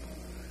kingdom.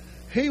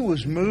 He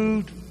was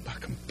moved by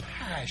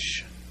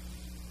compassion.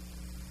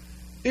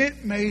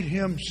 It made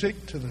him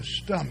sick to the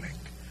stomach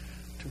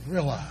to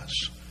realize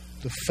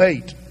the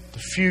fate, the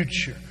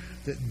future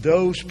that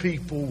those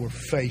people were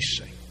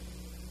facing.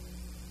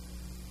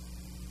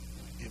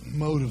 It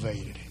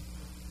motivated him.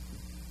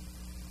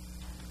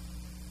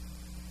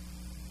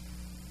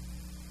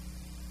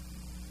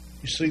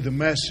 You see the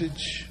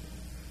message,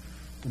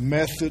 the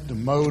method, the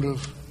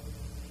motive.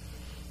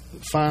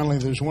 But finally,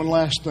 there's one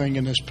last thing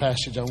in this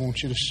passage I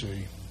want you to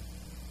see.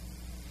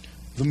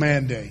 The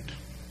mandate.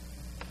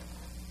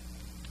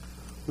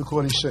 Look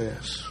what he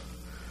says.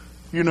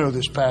 You know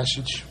this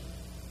passage.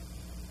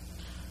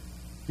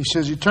 He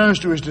says, he turns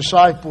to his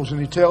disciples and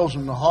he tells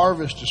them the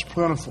harvest is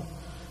plentiful.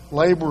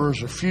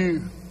 Laborers are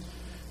few.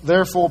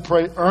 Therefore,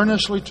 pray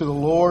earnestly to the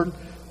Lord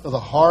of the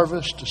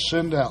harvest to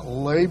send out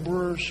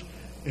laborers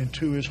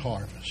into his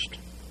harvest.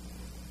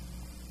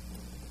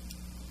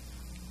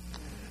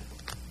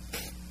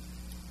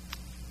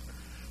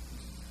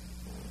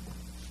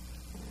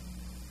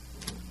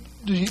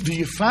 Do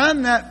you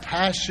find that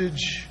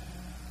passage,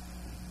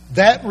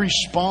 that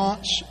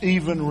response,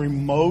 even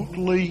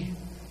remotely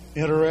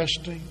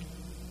interesting?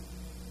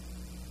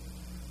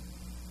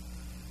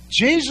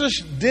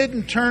 Jesus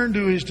didn't turn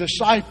to his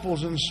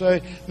disciples and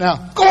say,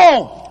 now, go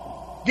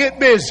on, get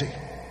busy.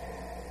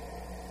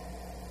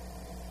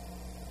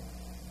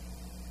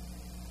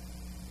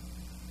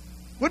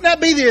 Wouldn't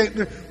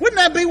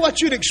that be what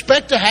you'd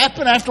expect to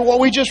happen after what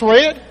we just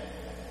read?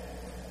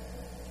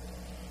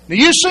 Now,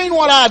 you've seen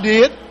what I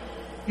did.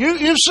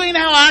 You've seen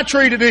how I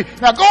treated it.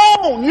 Now go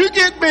on, you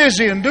get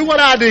busy and do what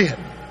I did.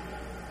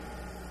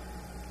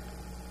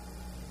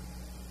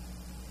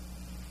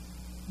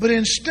 But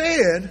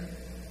instead,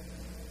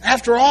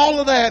 after all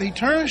of that, he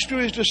turns to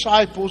his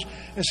disciples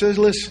and says,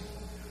 listen,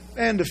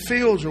 man, the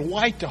fields are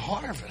white to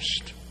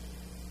harvest.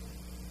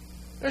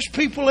 There's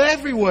people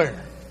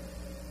everywhere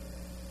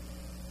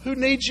who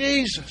need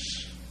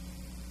Jesus.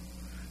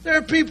 There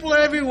are people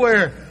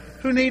everywhere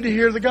who need to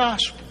hear the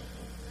gospel.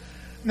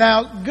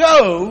 Now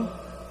go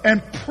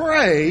and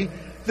pray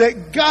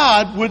that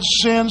God would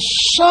send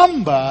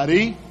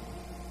somebody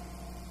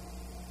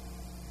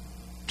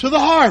to the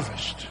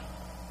harvest.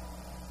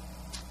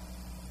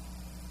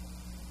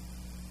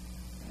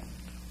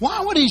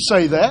 Why would he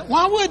say that?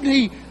 Why wouldn't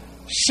he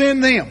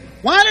send them?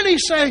 Why did he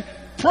say,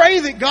 pray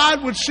that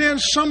God would send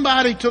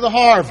somebody to the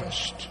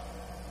harvest?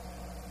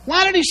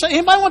 Why did he say,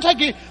 anybody want to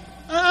take it?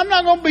 I'm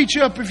not going to beat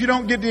you up if you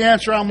don't get the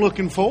answer I'm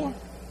looking for.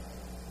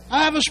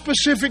 I have a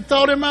specific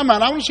thought in my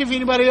mind. I want to see if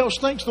anybody else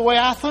thinks the way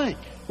I think,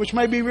 which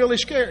may be really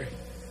scary.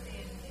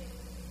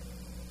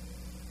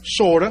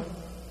 Sort of.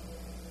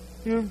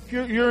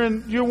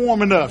 You're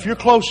warm enough. You're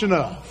close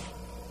enough.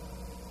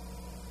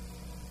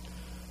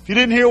 If you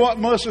didn't hear what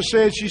Melissa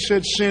said, she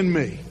said, send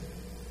me.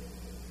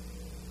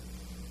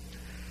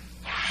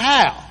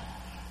 How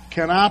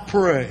can I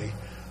pray,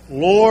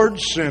 Lord,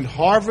 send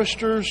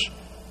harvesters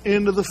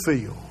into the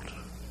field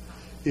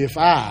if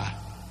I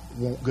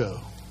won't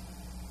go?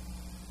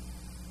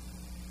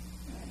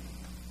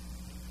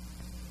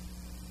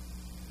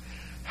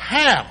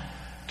 How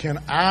can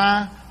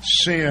I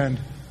send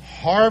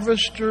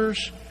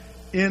harvesters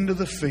into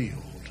the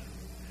field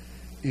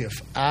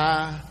if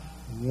I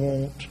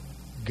won't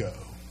go?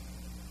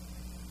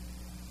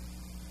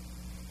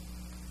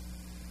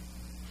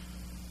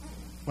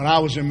 When I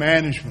was in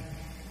management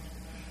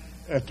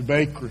at the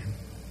bakery,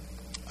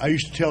 I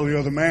used to tell the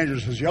other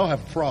managers, I said, y'all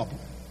have a problem.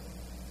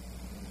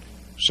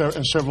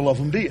 And several of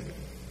them did.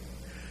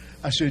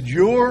 I said,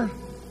 your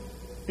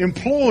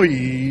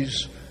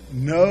employees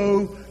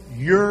know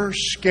you're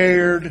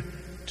scared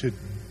to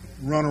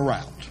run a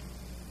route.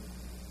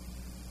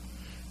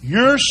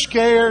 You're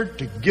scared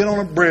to get on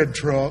a bread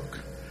truck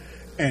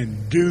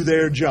and do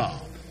their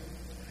job.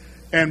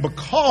 And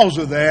because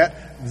of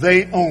that,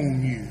 they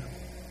own you.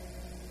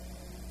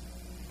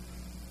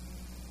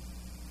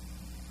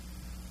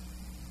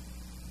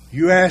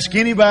 You ask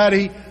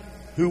anybody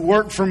who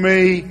worked for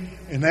me,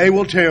 and they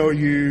will tell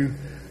you,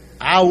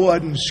 I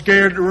wasn't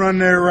scared to run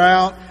their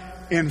route.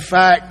 In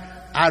fact,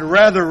 I'd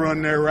rather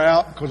run their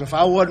route, because if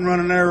I wasn't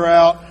running their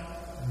route,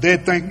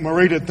 they'd think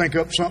Marita'd think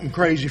up something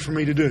crazy for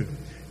me to do.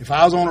 If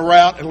I was on a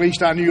route, at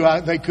least I knew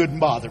they couldn't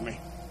bother me.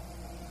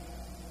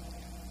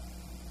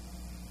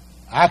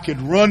 I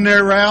could run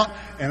their route,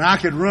 and I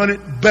could run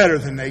it better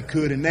than they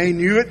could, and they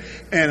knew it.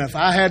 And if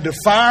I had to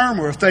fire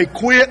them, or if they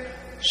quit,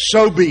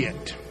 so be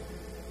it.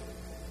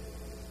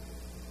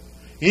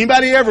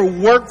 Anybody ever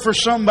work for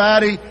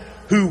somebody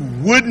who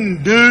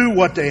wouldn't do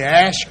what they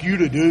ask you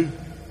to do?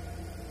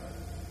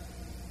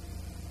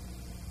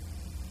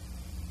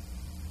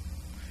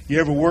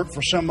 You ever work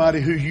for somebody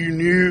who you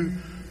knew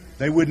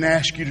they wouldn't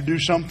ask you to do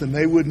something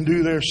they wouldn't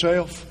do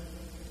themselves?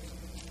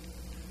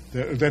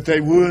 That they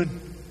would?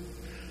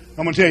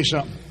 I'm going to tell you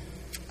something.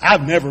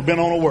 I've never been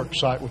on a work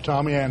site with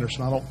Tommy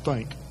Anderson, I don't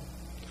think.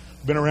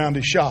 Been around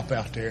his shop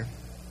out there.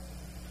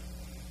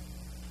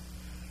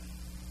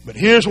 But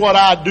here's what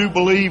I do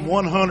believe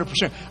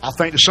 100%. I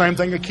think the same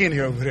thing of Kenny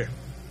over there.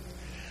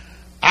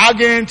 I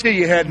guarantee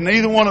you, had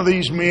neither one of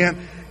these men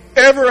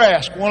ever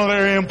asked one of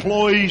their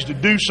employees to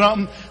do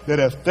something, that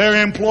if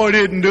their employee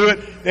didn't do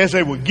it, they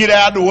say, well, get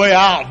out of the way,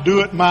 I'll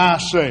do it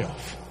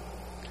myself.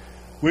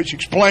 Which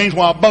explains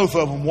why both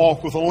of them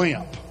walk with a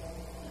limp.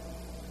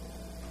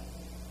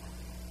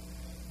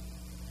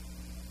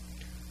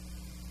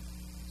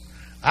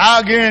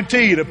 I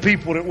guarantee you the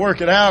people that work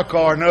at our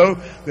car know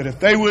that if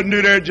they wouldn't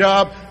do their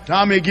job,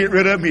 Tommy would get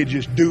rid of them, he'd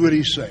just do it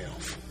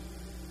himself.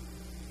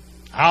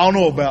 I don't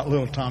know about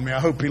little Tommy. I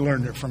hope he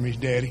learned it from his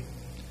daddy.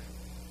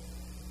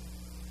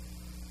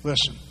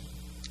 Listen,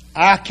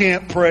 I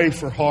can't pray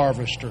for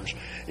harvesters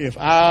if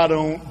I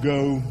don't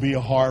go be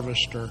a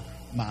harvester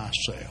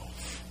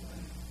myself.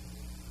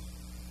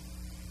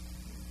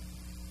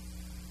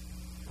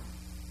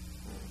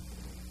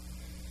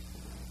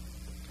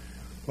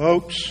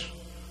 Folks,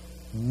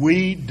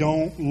 we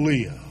don't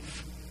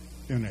live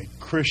in a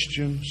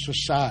Christian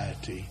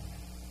society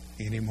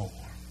anymore.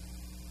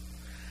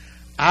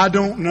 I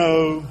don't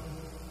know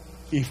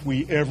if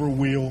we ever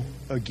will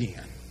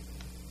again.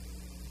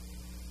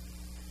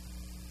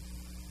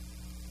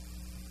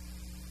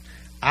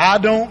 I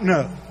don't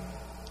know.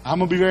 I'm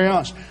going to be very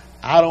honest.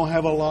 I don't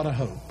have a lot of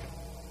hope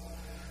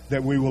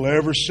that we will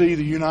ever see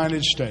the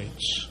United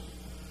States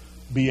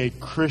be a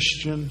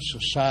Christian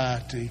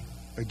society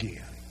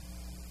again.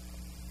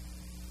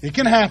 It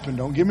can happen,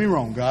 don't get me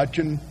wrong.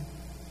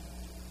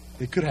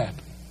 It could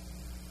happen.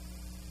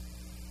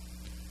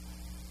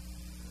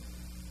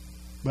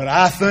 But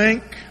I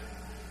think,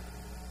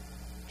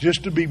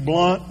 just to be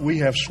blunt, we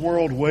have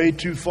swirled way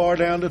too far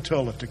down the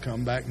toilet to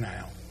come back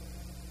now.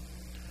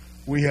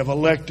 We have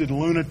elected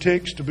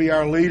lunatics to be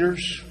our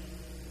leaders.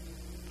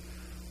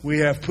 We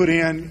have put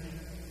in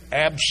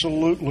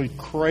absolutely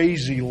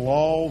crazy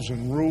laws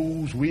and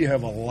rules. We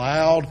have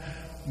allowed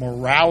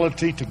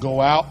morality to go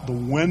out the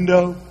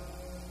window.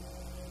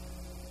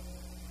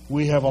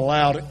 We have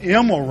allowed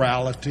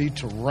immorality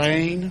to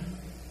reign.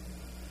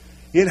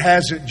 It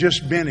hasn't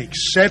just been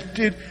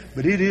accepted,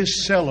 but it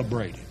is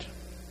celebrated.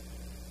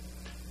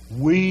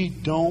 We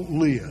don't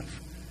live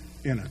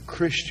in a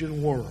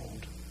Christian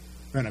world,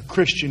 in a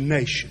Christian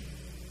nation.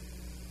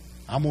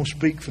 I'm going to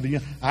speak for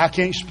I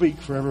can't speak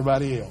for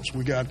everybody else.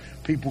 We got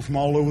people from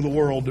all over the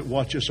world that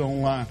watch us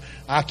online.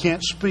 I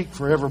can't speak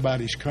for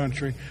everybody's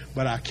country,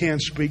 but I can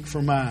speak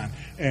for mine.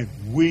 And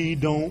we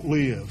don't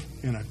live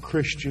in a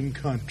Christian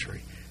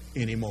country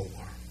anymore.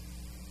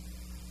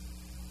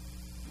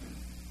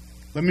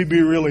 Let me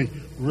be really,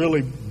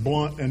 really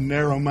blunt and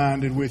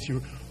narrow-minded with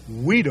you.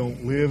 We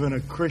don't live in a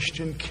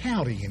Christian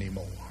county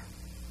anymore.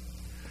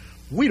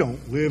 We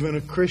don't live in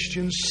a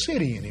Christian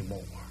city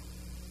anymore.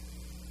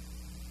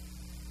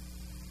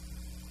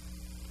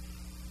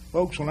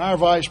 Folks, when our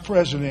vice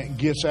president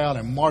gets out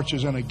and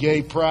marches in a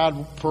gay pride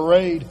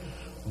parade,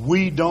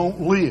 we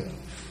don't live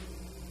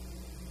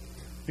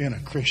in a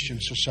Christian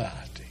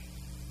society.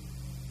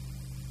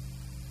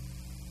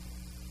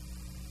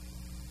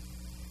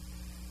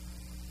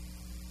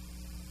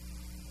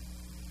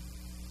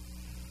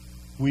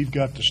 We've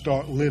got to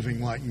start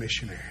living like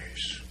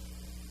missionaries.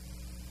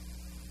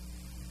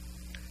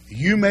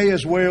 You may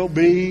as well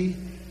be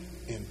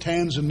in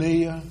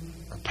Tanzania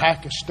or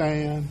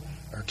Pakistan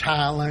or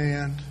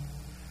Thailand.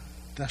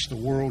 That's the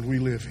world we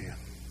live in.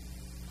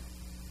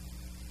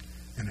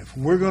 And if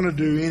we're going to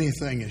do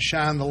anything and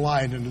shine the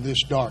light into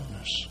this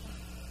darkness,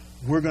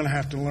 we're going to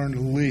have to learn to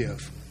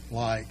live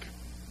like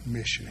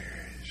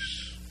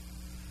missionaries.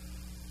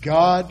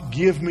 God,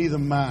 give me the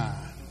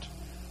mind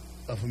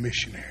of a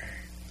missionary.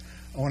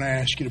 I want to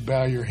ask you to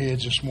bow your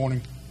heads this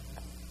morning.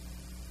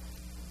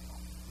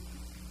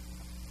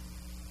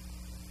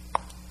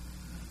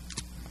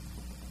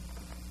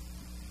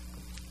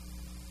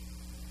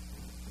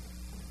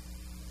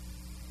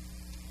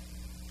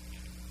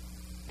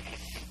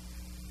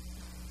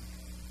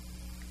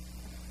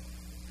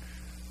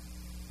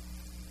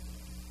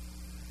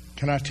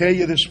 Can I tell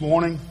you this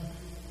morning,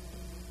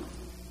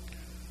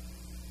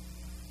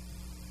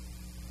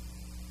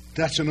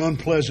 that's an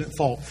unpleasant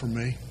thought for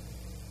me.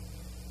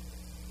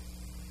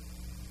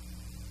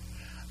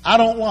 I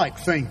don't like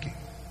thinking.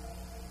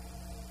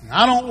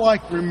 I don't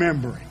like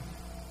remembering.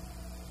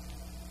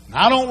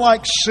 I don't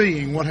like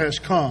seeing what has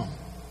come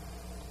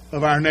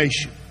of our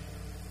nation,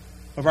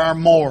 of our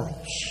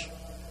morals.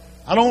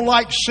 I don't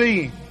like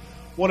seeing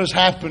what has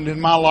happened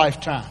in my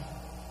lifetime.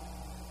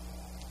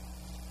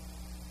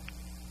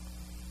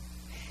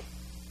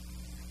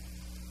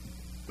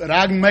 But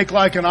I can make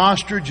like an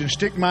ostrich and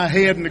stick my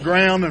head in the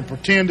ground and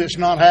pretend it's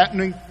not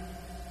happening.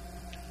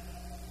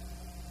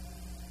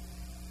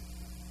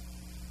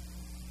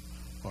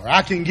 Or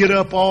I can get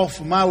up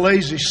off of my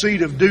lazy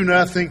seat of do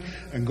nothing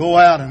and go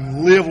out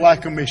and live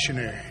like a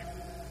missionary.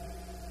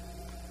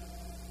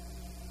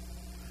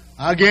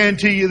 I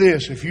guarantee you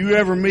this, if you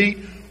ever meet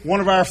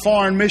one of our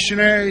foreign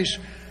missionaries,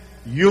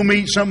 you'll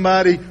meet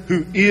somebody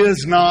who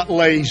is not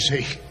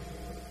lazy.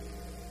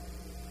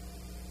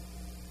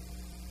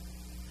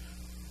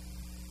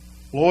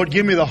 Lord,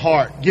 give me the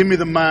heart, give me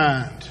the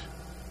mind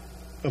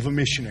of a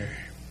missionary.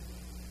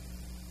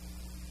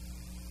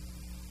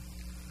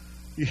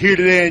 You're here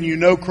today and you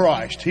know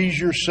Christ. He's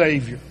your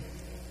Savior.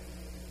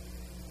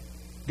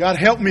 God,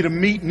 help me to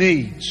meet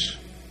needs.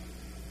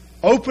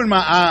 Open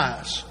my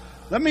eyes.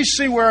 Let me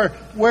see where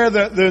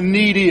the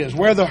need is,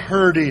 where the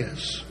hurt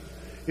is.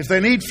 If they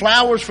need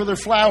flowers for their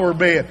flower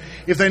bed,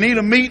 if they need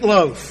a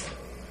meatloaf,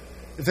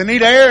 if they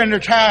need air in their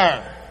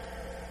tire,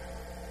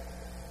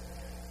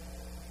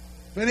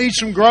 if they need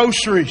some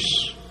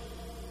groceries.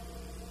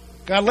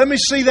 God, let me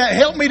see that.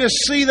 Help me to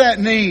see that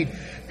need.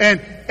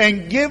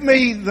 And give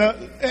me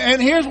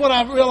and here's what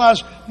I've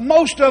realized.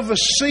 Most of us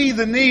see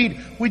the need.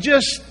 We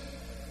just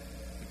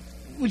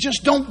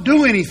don't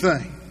do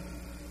anything.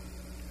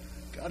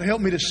 God,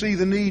 help me to see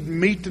the need and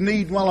meet the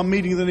need. While I'm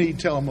meeting the need,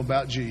 tell them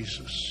about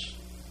Jesus.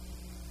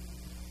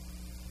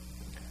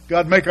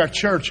 God, make our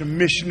church a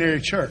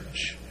missionary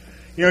church.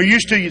 You know,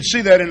 used to you'd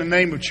see that in the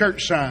name of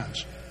church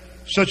signs.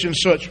 Such and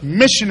such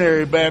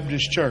Missionary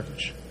Baptist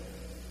Church.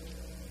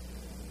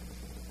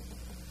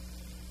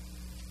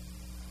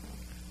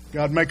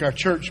 God, make our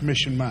church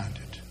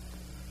mission-minded.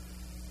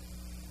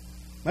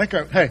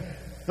 Hey,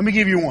 let me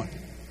give you one.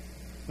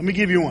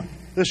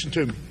 Listen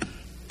to me.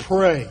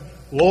 Pray,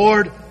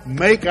 Lord,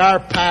 make our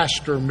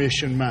pastor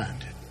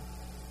mission-minded.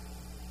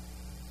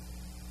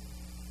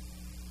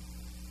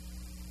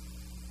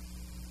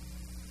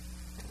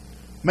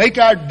 Make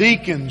our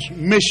deacons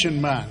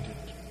mission-minded.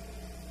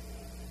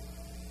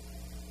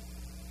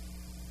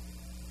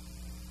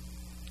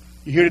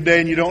 You're here today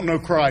and you don't know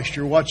Christ.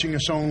 You're watching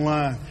us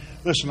online.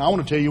 Listen, I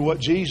want to tell you what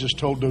Jesus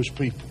told those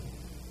people.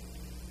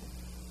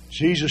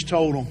 Jesus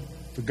told them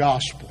the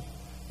gospel,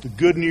 the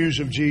good news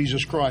of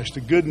Jesus Christ.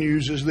 The good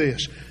news is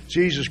this: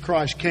 Jesus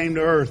Christ came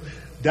to earth,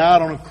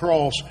 died on a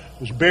cross,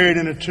 was buried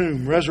in a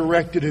tomb,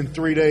 resurrected in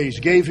 3 days,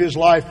 gave His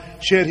life,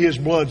 shed His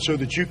blood so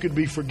that you could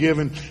be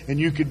forgiven and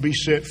you could be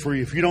set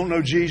free. If you don't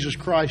know Jesus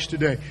Christ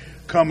today,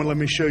 come and let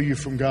me show you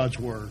from God's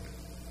Word.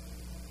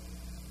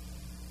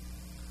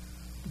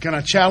 Can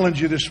I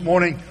challenge you this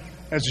morning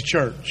as a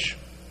church?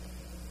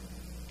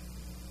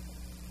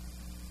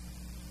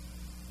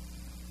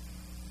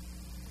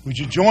 Would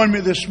you join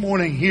me this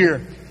morning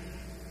here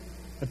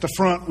at the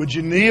front? Would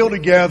you kneel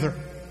together?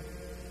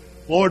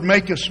 Lord,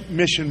 make us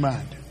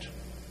mission-minded.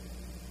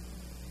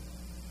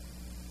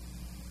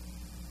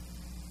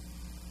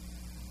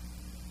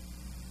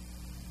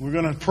 We're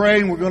going to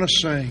pray and we're going to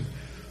sing.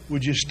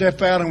 Would you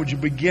step out and would you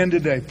begin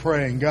today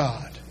praying,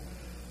 God,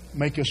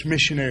 make us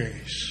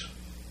missionaries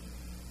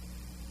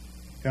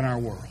in our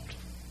world?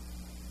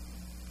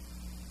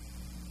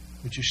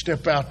 Would you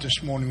step out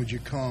this morning? Would you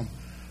come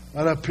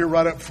right up here,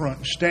 right up front,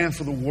 and stand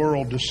for the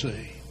world to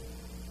see?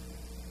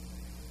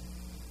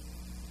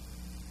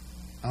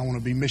 I want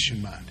to be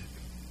mission-minded.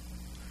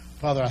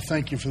 Father, I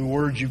thank you for the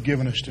words you've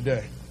given us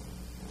today.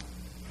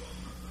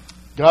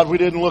 God, we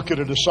didn't look at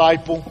a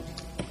disciple.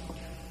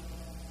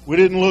 We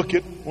didn't look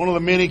at one of the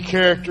many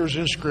characters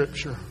in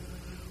Scripture.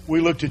 We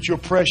looked at your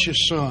precious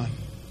Son,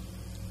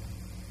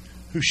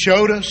 who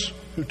showed us,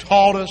 who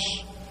taught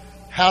us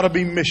how to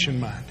be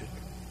mission-minded,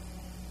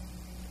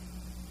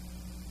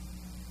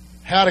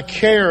 how to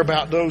care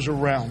about those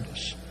around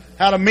us,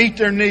 how to meet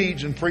their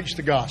needs and preach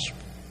the gospel.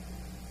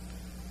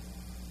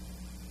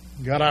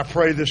 God, I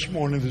pray this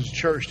morning that the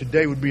church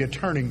today would be a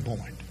turning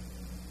point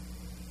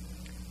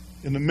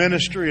in the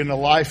ministry and the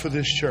life of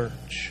this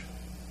church.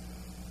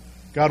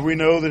 God, we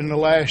know that in the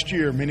last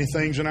year, many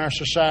things in our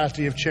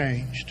society have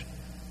changed.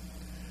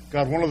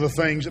 God, one of the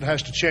things that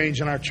has to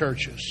change in our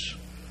churches,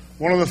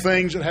 one of the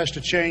things that has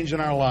to change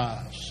in our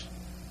lives,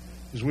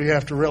 is we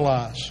have to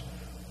realize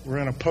we're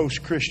in a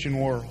post-Christian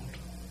world.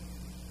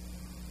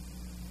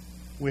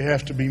 We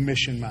have to be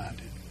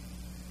mission-minded.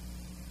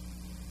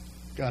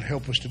 God,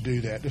 help us to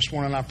do that. This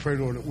morning I pray,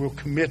 Lord, that we'll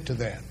commit to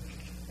that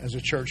as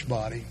a church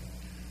body,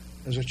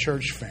 as a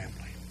church family.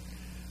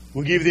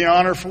 We'll give you the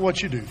honor for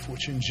what you do, for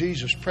which in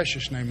Jesus'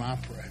 precious name I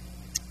pray.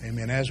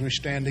 Amen. As we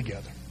stand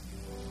together.